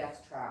are a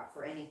death trap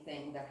for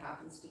anything that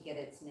happens to get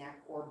its neck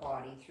or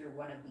body through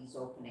one of these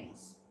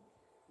openings.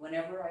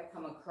 Whenever I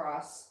come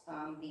across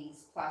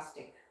these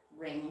plastic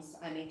rings,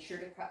 I make sure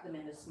to cut them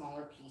into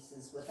smaller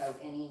pieces without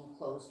any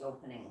enclosed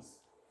openings.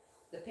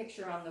 The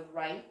picture on the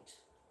right,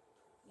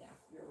 yeah,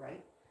 you're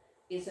right,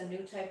 is a new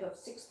type of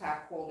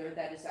six-pack holder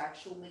that is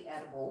actually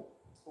edible,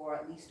 or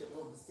at least it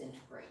will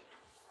disintegrate.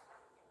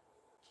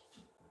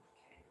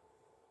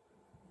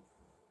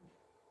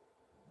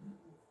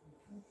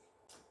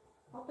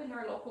 Helping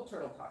our local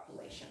turtle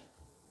population.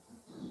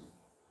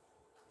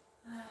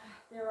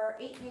 There are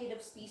 8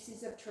 native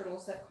species of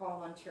turtles that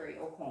call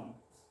Ontario home.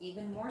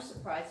 Even more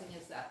surprising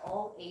is that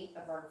all 8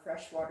 of our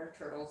freshwater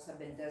turtles have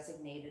been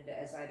designated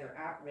as either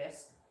at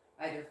risk,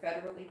 either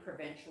federally,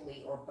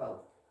 provincially, or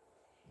both.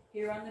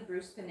 Here on the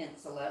Bruce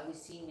Peninsula, we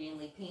see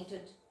mainly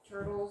painted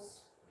turtles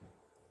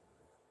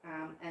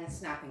and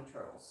snapping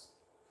turtles,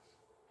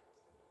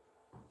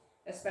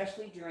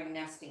 especially during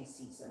nesting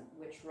season,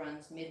 which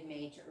runs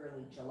mid-May to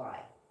early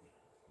July.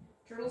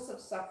 Turtles have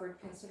suffered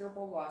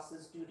considerable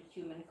losses due to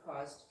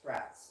human-caused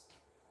threats.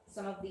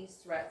 Some of these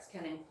threats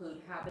can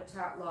include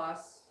habitat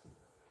loss,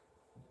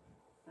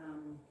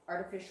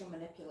 artificial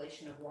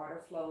manipulation of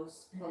water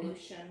flows,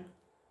 pollution,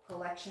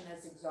 collection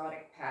as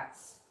exotic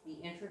pets, the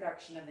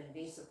introduction of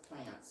invasive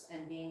plants,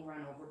 and being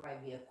run over by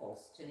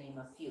vehicles, to name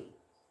a few.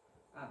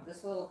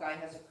 This little guy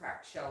has a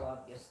cracked shell,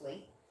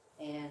 obviously,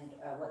 and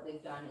what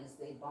they've done is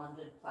they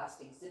bonded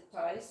plastic zip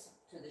ties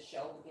to the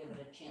shell to give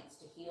it a chance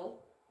to heal,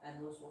 and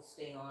those will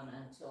stay on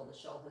until the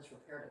shell has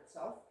repaired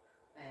itself,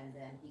 and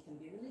then he can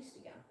be released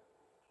again.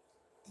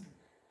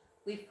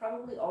 We've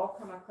probably all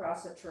come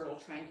across a turtle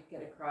trying to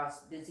get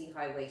across busy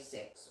Highway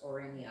 6 or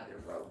any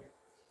other road,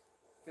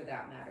 for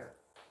that matter.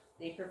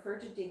 They prefer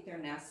to dig their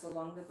nests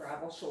along the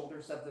gravel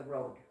shoulders of the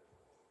road.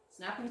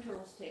 Snapping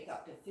turtles take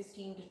up to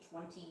 15 to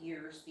 20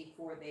 years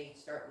before they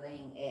start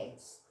laying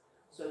eggs.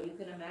 So you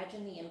can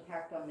imagine the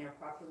impact on their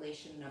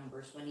population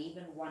numbers when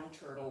even one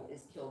turtle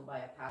is killed by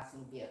a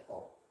passing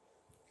vehicle.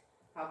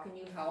 How can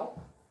you help?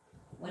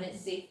 When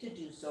it's safe to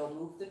do so,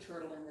 move the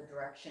turtle in the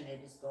direction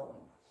it is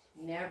going.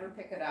 Never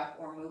pick it up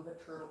or move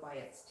a turtle by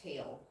its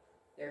tail.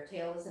 Their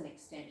tail is an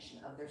extension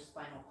of their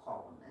spinal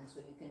column, and so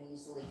you can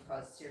easily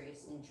cause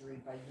serious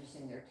injury by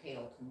using their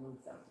tail to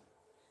move them.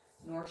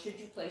 Nor should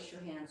you place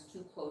your hands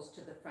too close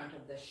to the front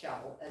of the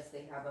shell, as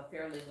they have a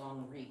fairly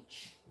long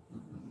reach.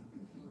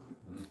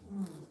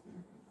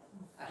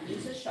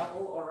 Use a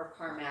shovel or a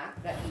car mat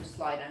that you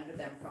slide under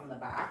them from the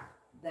back,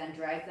 then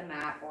drag the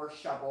mat or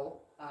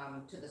shovel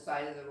to the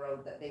side of the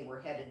road that they were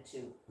headed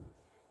to.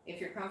 If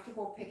you're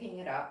comfortable picking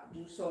it up,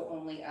 do so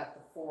only at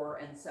the 4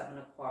 and 7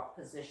 o'clock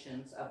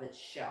positions of its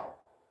shell.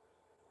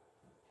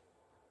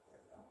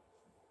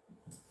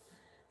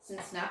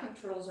 Since snapping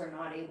turtles are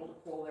not able to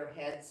pull their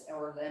heads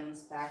or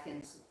limbs back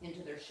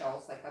into their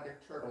shells like other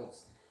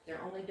turtles,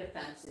 their only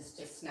defense is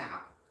to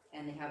snap,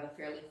 and they have a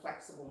fairly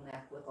flexible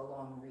neck with a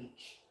long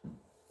reach.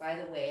 By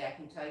the way, I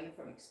can tell you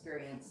from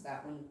experience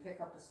that when you pick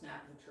up a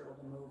snapping turtle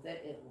to move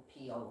it, it will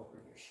pee all over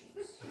your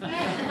shoes.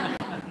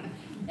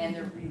 And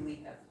they're really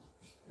heavy.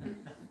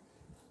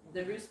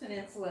 The Bruce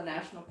Peninsula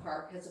National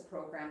Park has a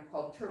program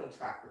called Turtle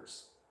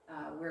Trackers.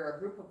 We're a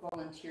group of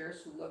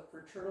volunteers who look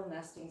for turtle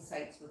nesting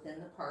sites within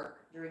the park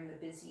during the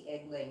busy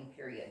egg-laying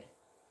period.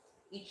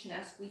 Each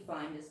nest we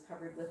find is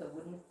covered with a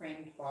wooden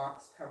framed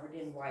box covered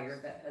in wire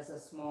that has a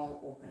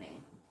small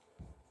opening.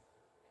 There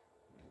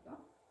we go.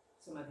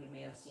 Some of you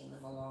may have seen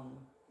them along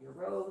your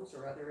roads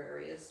or other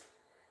areas.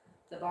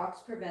 The box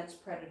prevents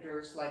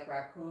predators like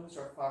raccoons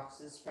or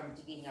foxes from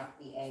digging up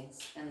the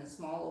eggs, and the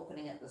small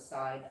opening at the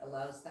side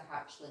allows the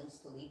hatchlings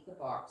to leave the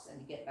box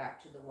and to get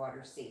back to the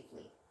water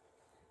safely.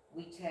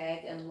 We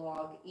tag and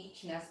log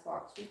each nest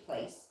box we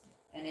place,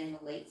 and in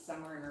the late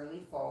summer and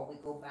early fall,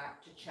 we go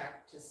back to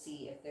check to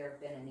see if there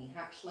have been any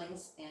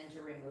hatchlings and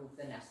to remove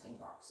the nesting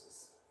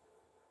boxes.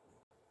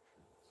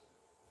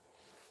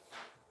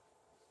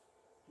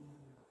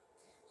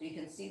 So you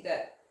can see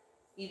that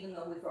even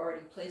though we've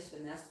already placed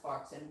a nest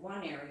box in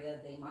one area,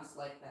 they must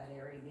like that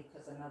area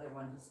because another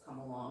one has come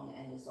along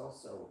and is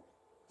also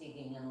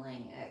digging and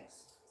laying eggs.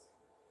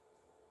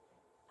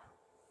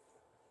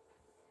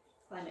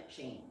 Climate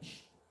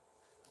change.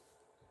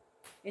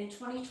 In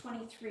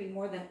 2023,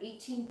 more than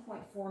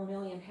 18.4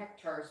 million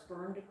hectares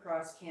burned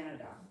across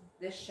Canada.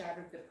 This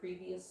shattered the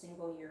previous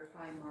single-year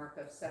high mark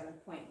of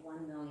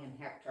 7.1 million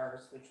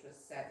hectares, which was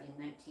set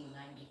in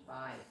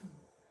 1995.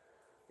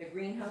 The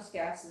greenhouse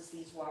gases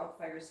these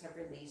wildfires have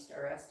released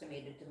are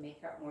estimated to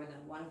make up more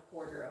than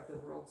 1/4 of the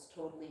world's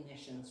total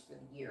emissions for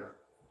the year.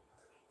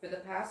 For the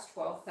past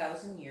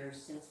 12,000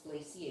 years since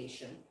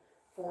glaciation,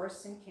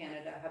 forests in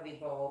Canada have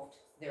evolved,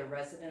 their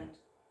resident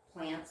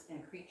plants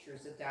and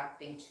creatures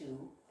adapting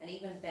to and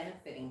even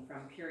benefiting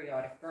from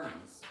periodic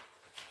burns.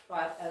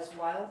 But as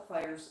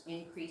wildfires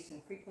increase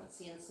in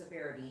frequency and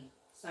severity,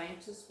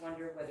 scientists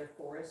wonder whether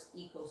forest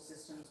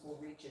ecosystems will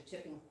reach a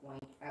tipping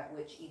point at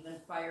which even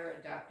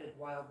fire-adapted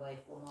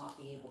wildlife will not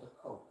be able to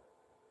cope.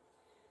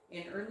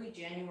 In early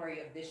January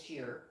of this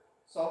year,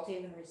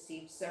 Salthaven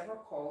received several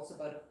calls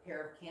about a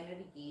pair of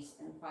Canada geese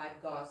and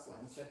 5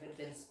 goslings that had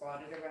been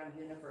spotted around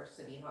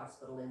University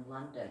Hospital in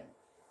London.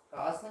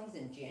 Goslings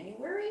in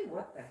January?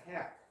 What the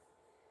heck?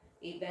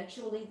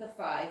 Eventually the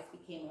 5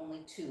 became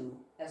only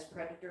 2 as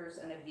predators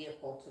and a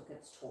vehicle took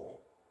its toll.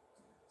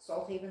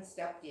 Salthaven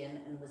stepped in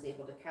and was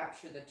able to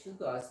capture the 2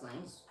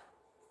 goslings,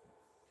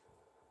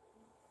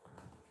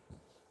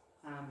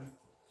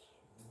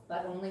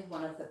 but only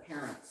one of the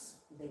parents.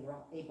 They were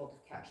able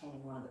to catch only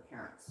one of the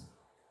parents.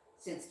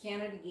 Since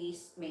Canada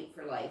geese mate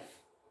for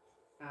life,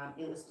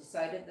 it was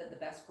decided that the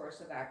best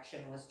course of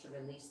action was to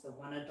release the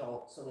one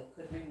adult so it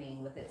could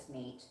remain with its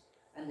mate,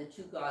 and the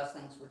 2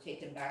 goslings were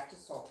taken back to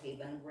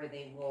Salthaven, where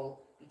they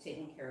will be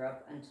taken care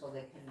of until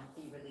they can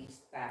be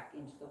released back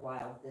into the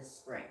wild this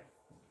spring.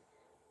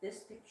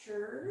 This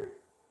picture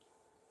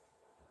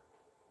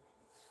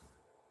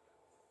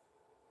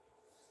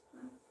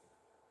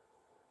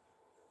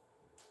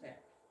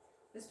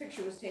This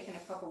picture was taken a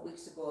couple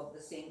weeks ago of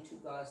the same two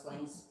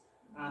goslings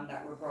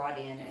that were brought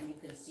in, and you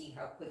can see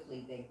how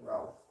quickly they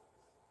grow.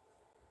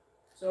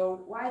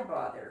 So why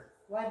bother?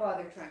 Why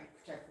bother trying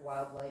to protect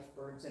wildlife,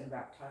 birds, and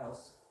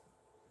reptiles?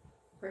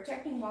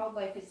 Protecting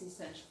wildlife is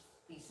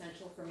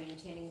essential for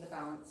maintaining the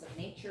balance of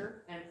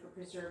nature and for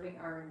preserving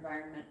our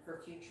environment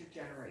for future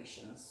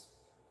generations.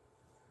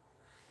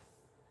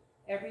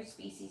 Every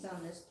species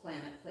on this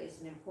planet plays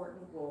an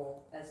important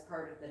role as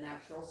part of the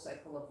natural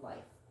cycle of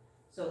life,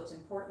 so it's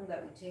important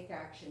that we take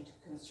action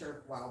to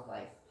conserve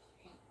wildlife.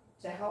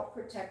 To help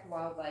protect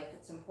wildlife,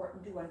 it's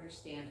important to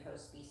understand how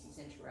species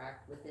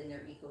interact within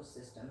their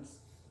ecosystems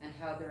and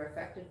how they're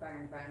affected by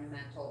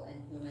environmental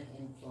and human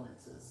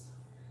influences.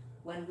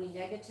 When we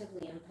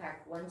negatively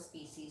impact one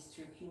species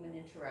through human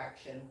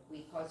interaction,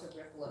 we cause a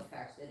ripple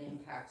effect that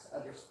impacts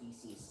other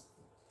species.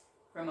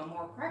 From a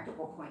more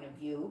practical point of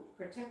view,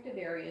 protected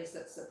areas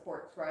that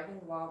support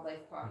thriving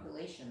wildlife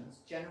populations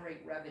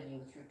generate revenue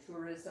through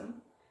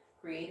tourism,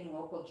 creating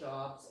local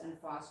jobs, and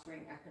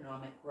fostering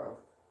economic growth.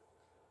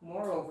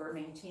 Moreover,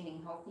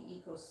 maintaining healthy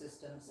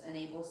ecosystems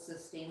enables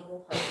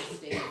sustainable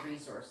harvesting of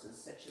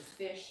resources such as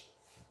fish,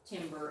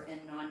 timber, and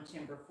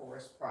non-timber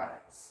forest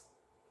products.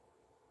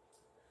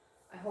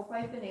 I hope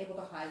I've been able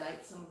to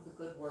highlight some of the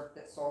good work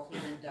that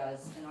Salthaven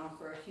does and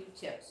offer a few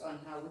tips on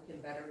how we can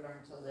better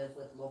learn to live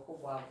with local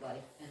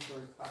wildlife and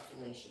bird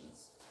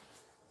populations.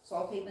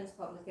 Salthaven's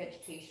public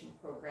education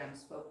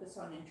programs focus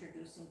on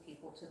introducing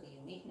people to the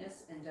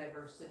uniqueness and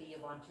diversity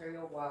of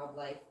Ontario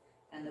wildlife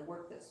and the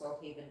work that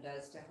Salthaven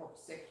does to help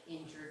sick,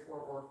 injured, or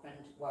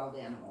orphaned wild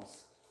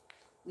animals.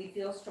 We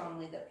feel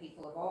strongly that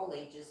people of all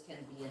ages can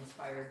be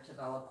inspired to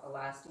develop a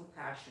lasting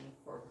passion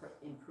for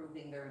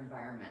improving their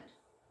environment.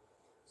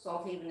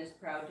 Salthaven is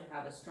proud to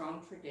have a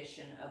strong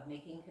tradition of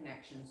making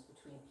connections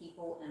between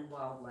people and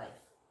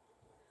wildlife.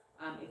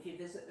 If you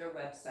visit their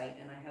website,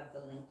 and I have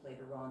the link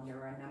later on, there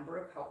are a number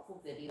of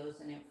helpful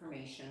videos and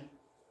information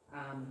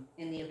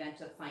in the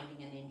event of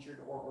finding an injured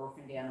or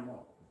orphaned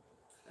animal.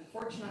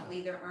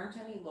 Unfortunately, there aren't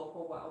any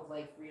local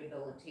wildlife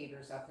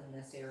rehabilitators up in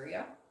this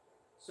area,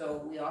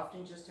 so we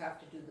often just have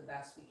to do the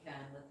best we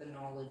can with the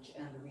knowledge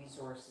and the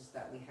resources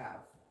that we have.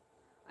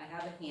 I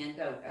have a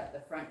handout at the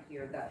front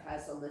here that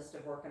has a list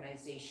of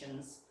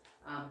organizations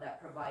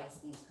that provides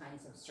these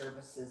kinds of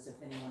services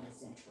if anyone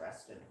is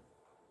interested.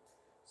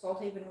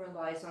 Salthaven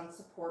relies on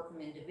support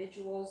from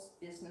individuals,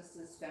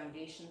 businesses,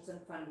 foundations, and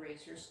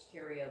fundraisers to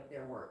carry out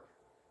their work.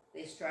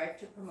 They strive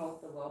to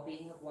promote the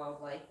well-being of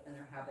wildlife and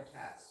their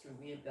habitats through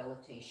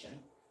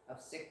rehabilitation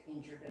of sick,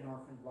 injured, and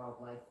orphaned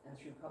wildlife and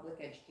through public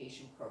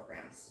education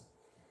programs.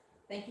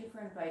 Thank you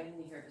for inviting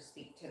me here to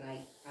speak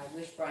tonight. I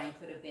wish Brian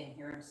could have been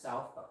here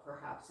himself, but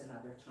perhaps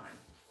another time.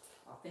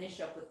 I'll finish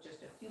up with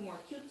just a few more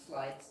cute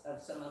slides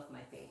of some of my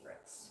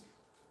favorites.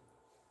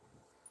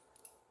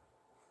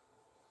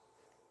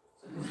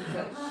 So this is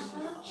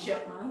a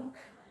chipmunk.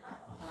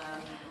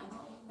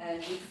 And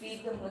we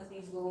feed them with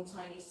these little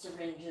tiny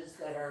syringes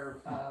that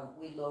are,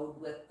 we load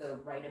with the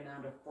right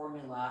amount of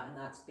formula, and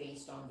that's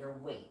based on their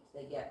weight.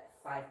 They get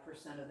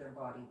 5% of their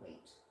body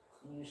weight.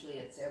 And usually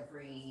it's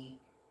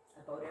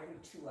about every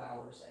 2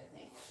 hours, I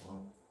think.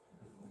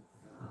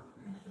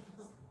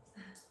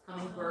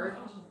 Hummingbird.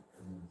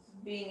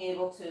 Being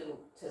able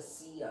to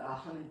see a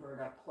hummingbird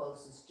up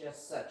close is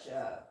just such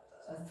a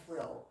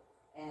thrill.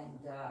 And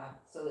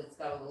so it's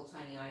got a little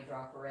tiny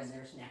eyedropper, and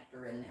there's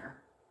nectar in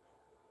there.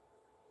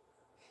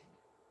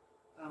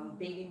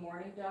 Baby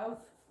mourning dove,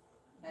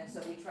 and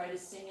so we try to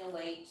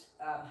simulate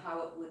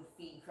how it would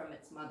feed from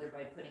its mother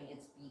by putting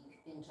its beak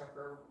into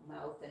her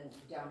mouth and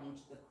down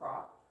into the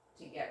crop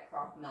to get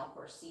crop milk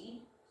or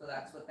seed. So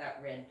that's what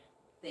that red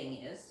thing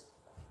is.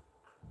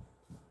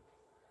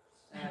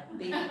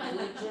 Baby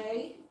blue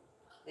jay,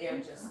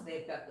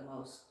 they've got the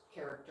most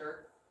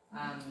character.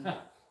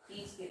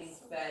 He's getting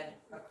fed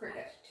a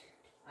cricket.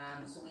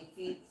 So we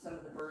feed some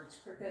of the birds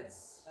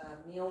crickets,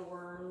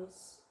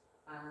 mealworms,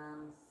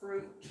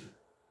 fruit,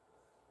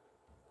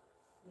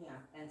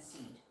 and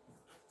seed.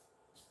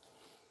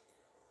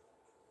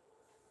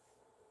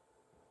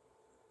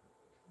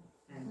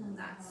 And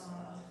that's,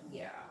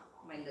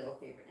 my little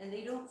favorite. And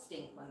they don't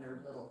stink when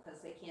they're little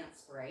because they can't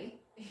spray.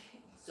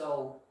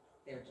 So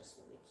they're just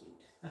really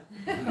cute.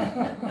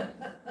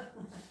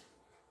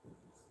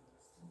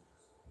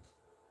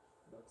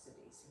 Looks a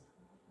daisy.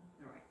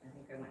 All right, I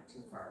think I went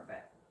too far,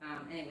 but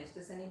anyways,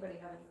 does anybody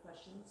have any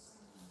questions?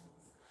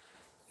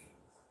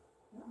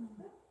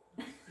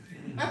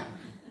 No?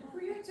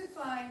 For you to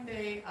find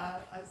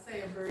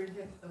say a bird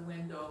hit the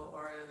window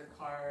or the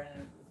car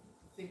and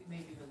I think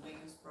maybe the wing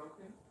is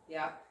broken.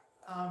 Yeah.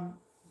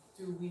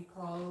 Do we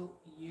call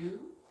you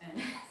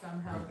and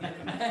somehow get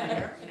it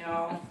there?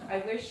 No, I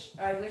wish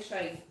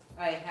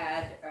I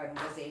had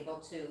was able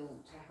to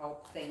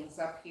help things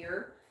up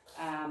here,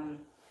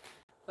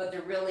 but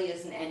there really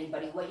isn't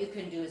anybody. What you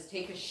can do is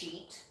take a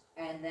sheet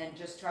and then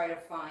just try to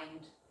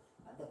find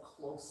the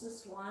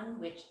closest one,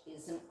 which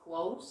isn't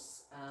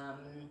close.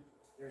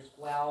 There's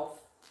Guelph.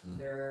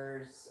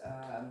 There's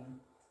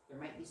there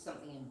might be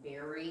something in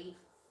Barrie.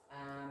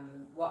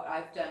 What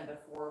I've done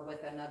before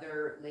with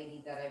another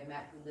lady that I've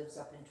met who lives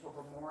up in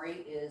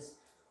Tobermory is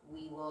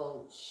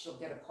she'll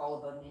get a call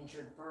about an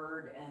injured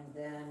bird, and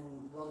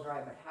then we'll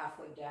drive it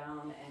halfway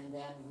down, and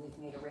then we've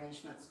made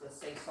arrangements with,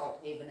 say,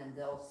 Salthaven, and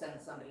they'll send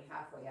somebody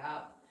halfway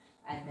up,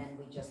 and then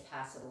we just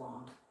pass it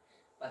along.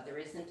 But there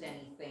isn't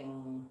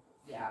anything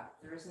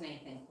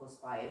close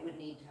by. It would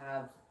need to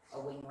have a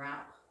wing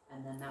wrap,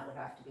 and then that would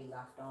have to be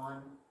left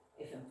on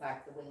if in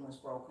fact the wing was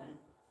broken,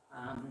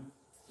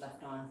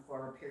 left on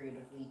for a period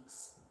of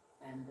weeks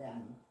and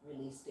then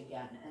released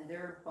again. And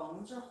their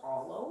bones are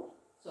hollow,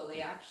 so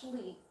they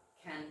actually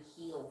can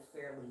heal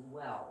fairly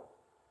well.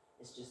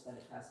 It's just that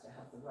it has to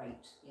have the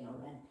right,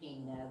 and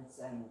pain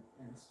meds and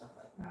stuff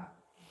like that.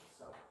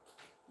 So,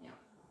 yeah.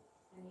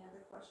 Any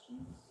other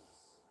questions,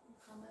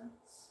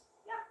 comments?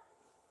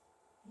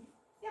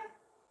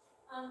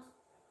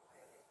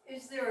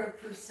 Is there a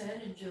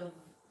percentage of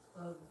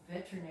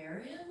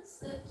veterinarians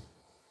that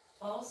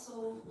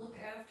also look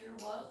after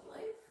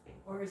wildlife?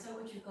 Or is that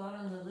what you got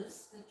on the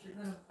list that you're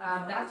gonna?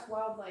 That's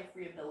wildlife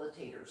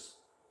rehabilitators.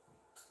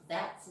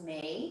 That's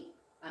May.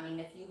 I mean,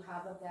 if you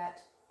have a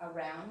vet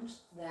around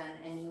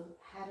and you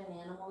had an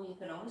animal, you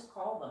can always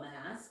call them and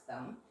ask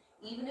them,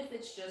 even if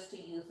it's just to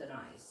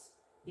euthanize.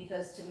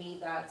 Because to me,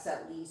 that's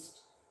at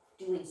least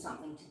doing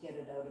something to get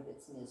it out of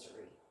its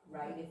misery,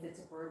 right? If it's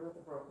a bird with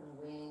a broken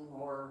wing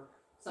or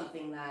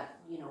something that,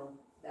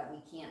 that we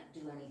can't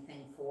do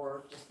anything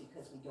for just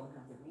because we don't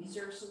have the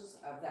resources,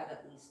 that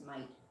at least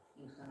might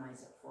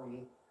euthanize it for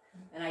you.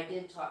 And I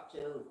did talk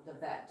to the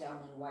vet down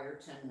in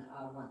Wyerton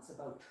once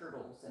about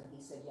turtles, and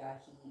he said, yeah,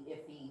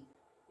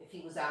 if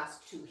he was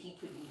asked to, he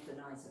could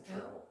euthanize a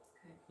turtle.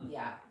 Okay.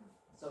 Yeah.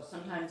 So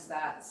sometimes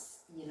that's,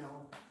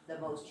 the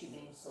most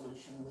humane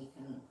solution we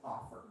can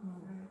offer.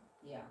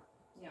 Yeah.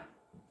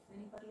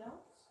 Anybody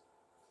else?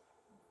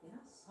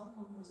 Yes. How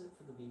long was it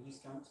for the baby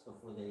skunks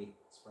before they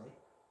spray?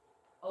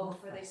 Oh,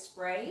 before they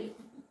spray?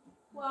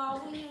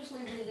 Well, we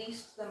usually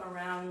released them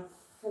around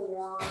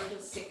 4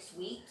 to 6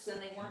 weeks, and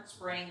they weren't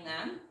spraying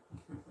then.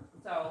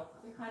 So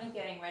they're kind of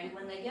getting ready.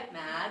 When they get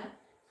mad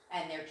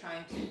and they're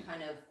trying to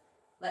kind of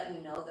let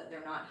you know that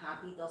they're not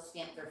happy, they'll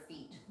stamp their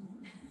feet.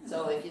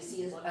 So if you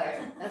see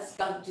a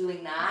skunk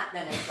doing that,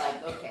 then it's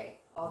like, okay,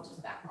 I'll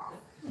just back off.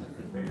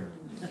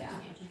 Yeah.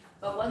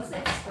 But once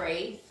they've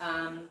sprayed,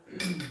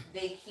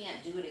 they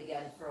can't do it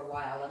again for a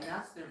while, and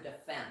that's their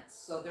defense.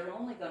 So they're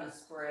only going to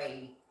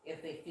spray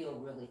if they feel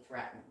really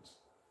threatened.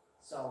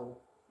 So,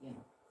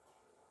 anyways.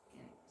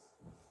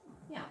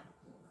 Yeah.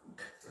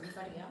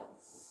 Anybody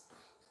else?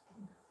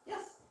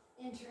 Yes.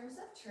 In terms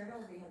of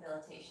turtle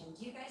rehabilitation,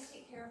 do you guys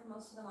take care of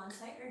most of them on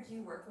site, or do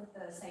you work with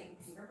the site in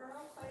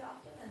Peterborough quite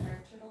often and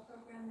their turtle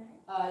program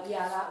there?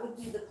 Yeah, that would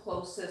be the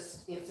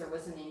closest if there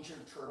was an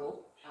injured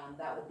turtle.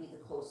 That would be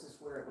the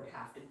closest where it would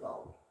have to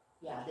go.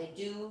 Yeah, they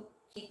do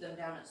keep them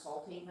down at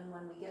Salthaven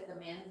when we get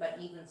them in, but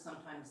even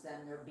sometimes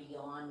then they're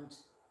beyond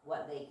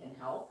what they can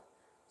help.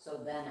 So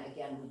then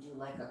again, we do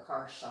like a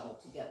car shuttle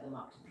to get them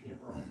up to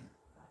Peterborough.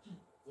 Gotcha.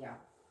 Yeah.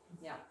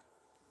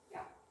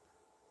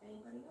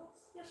 Anybody else?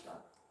 Yes,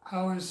 Rob.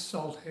 How is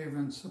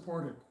Salthaven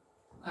supported?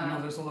 I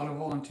know there's a lot of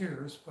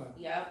volunteers, but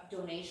Yeah,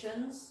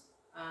 donations.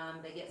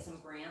 They get some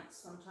grants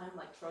sometime,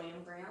 like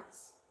Trillium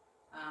grants.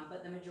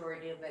 But the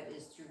majority of it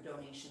is through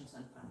donations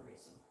and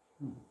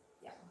fundraising.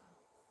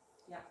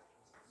 Yeah.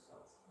 So,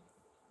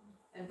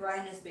 and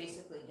Brian has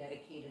basically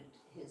dedicated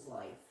his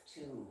life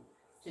to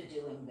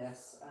doing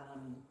this.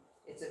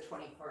 It's a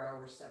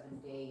 24-hour,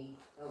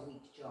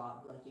 7-day-a-week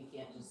job. Like, you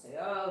can't just say,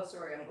 oh,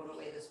 sorry, I'm going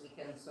away this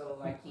weekend, so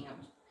I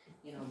can't,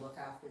 look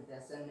after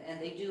this.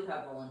 And they do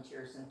have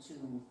volunteers and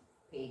 2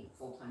 paid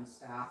full-time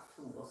staff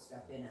who will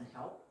step in and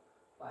help.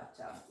 But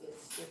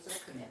it's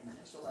a commitment.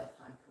 It's a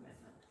lifetime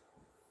commitment.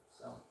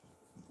 So.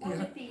 What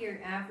would be your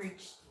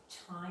average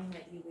time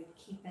that you would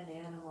keep an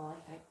animal,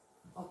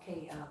 a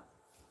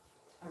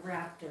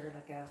raptor,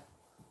 like a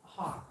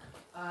hawk?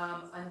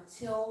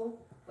 Until,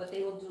 what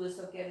they will do is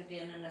they'll get it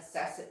in and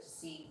assess it to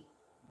see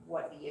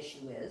what the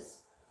issue is.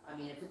 I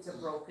mean, if it's a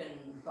broken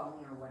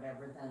bone or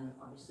whatever, then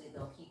obviously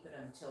they'll keep it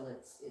until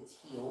it's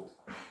healed,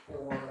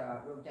 or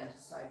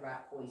rodenticide,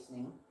 rat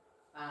poisoning.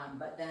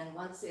 But then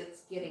once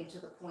it's getting to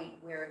the point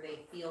where they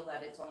feel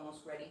that it's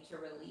almost ready to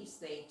release,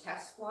 they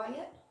test fly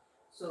it.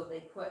 So they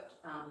put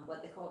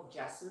what they call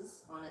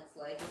jesses on its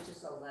leg, which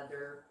is a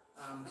leather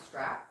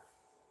strap.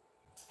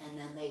 And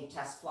then they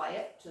test fly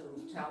it to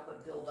help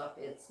it build up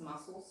its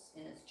muscles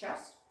in its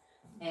chest.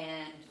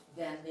 And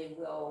then they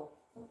will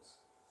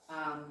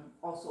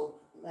also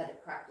let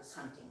it practice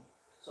hunting.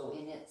 So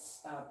in its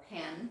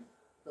pen,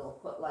 they'll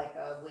put like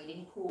a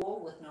wading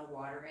pool with no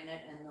water in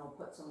it, and they'll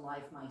put some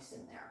live mice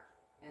in there.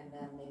 And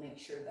then they make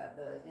sure that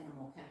the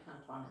animal can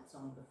hunt on its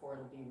own before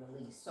it'll be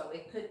released. So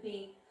it could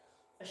be,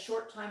 a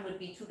short time would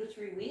be 2 to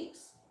 3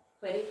 weeks,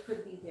 but it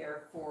could be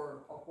there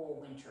for a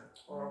whole winter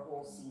or a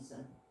whole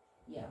season.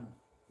 Yeah.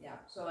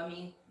 So I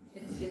mean,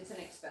 it's an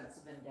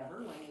expensive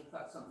endeavor when you've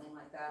got something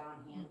like that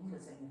on hand,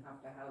 because then you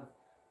have to have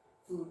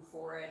food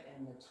for it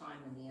and the time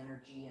and the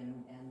energy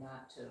and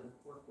that to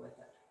work with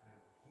it.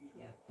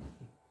 Yeah.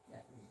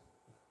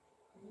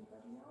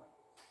 Anybody else?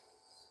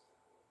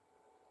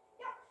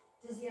 Yeah.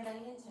 Does he have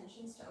any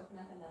intentions to open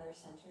up another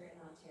center in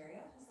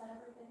Ontario? Has that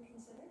ever been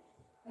considered?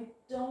 I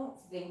don't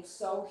think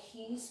so.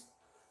 He's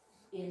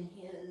in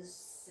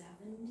his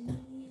 70s.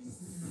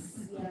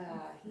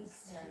 Yeah,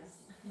 he's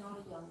not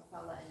a young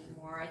fella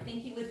anymore. I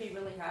think he would be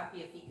really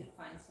happy if he could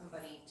find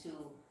somebody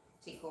to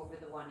take over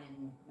the one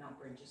in Mount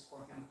Bridges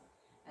for him.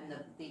 And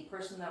the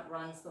person that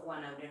runs the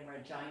one out in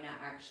Regina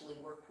actually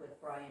worked with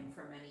Brian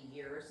for many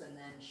years, and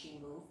then she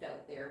moved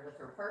out there with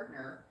her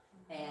partner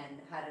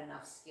and had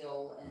enough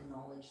skill and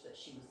knowledge that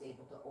she was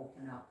able to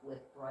open up with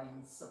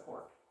Brian's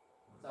support.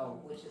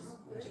 So, which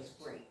is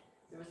great.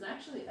 There was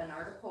actually an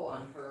article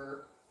on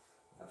her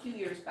a few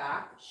years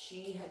back.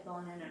 She had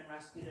gone in and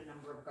rescued a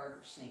number of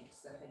garter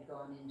snakes that had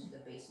gone into the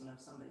basement of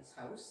somebody's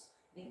house.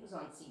 I think it was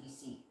on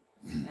CBC.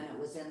 And it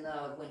was in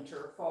the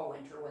fall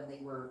winter, when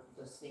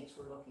the snakes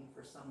were looking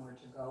for somewhere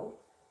to go.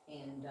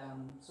 And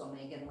so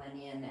Megan went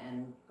in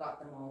and got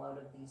them all out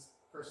of these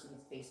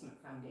person's basement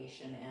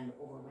foundation and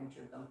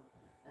overwintered them,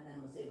 and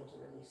then was able to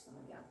release them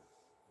again.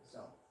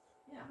 So,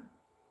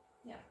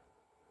 yeah.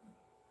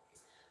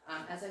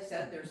 As I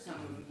said, there's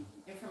some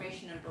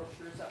information and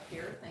brochures up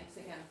here. Thanks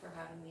again for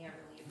having me. I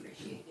really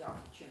appreciate the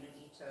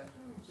opportunity to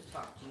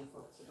talk to you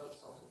folks about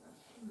Salthaven.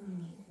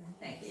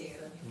 Thank you.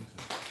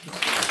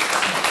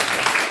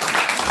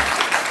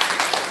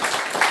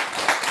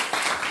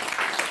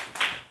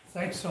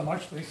 Thanks so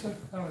much, Lisa.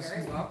 That was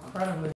Very welcome. incredibly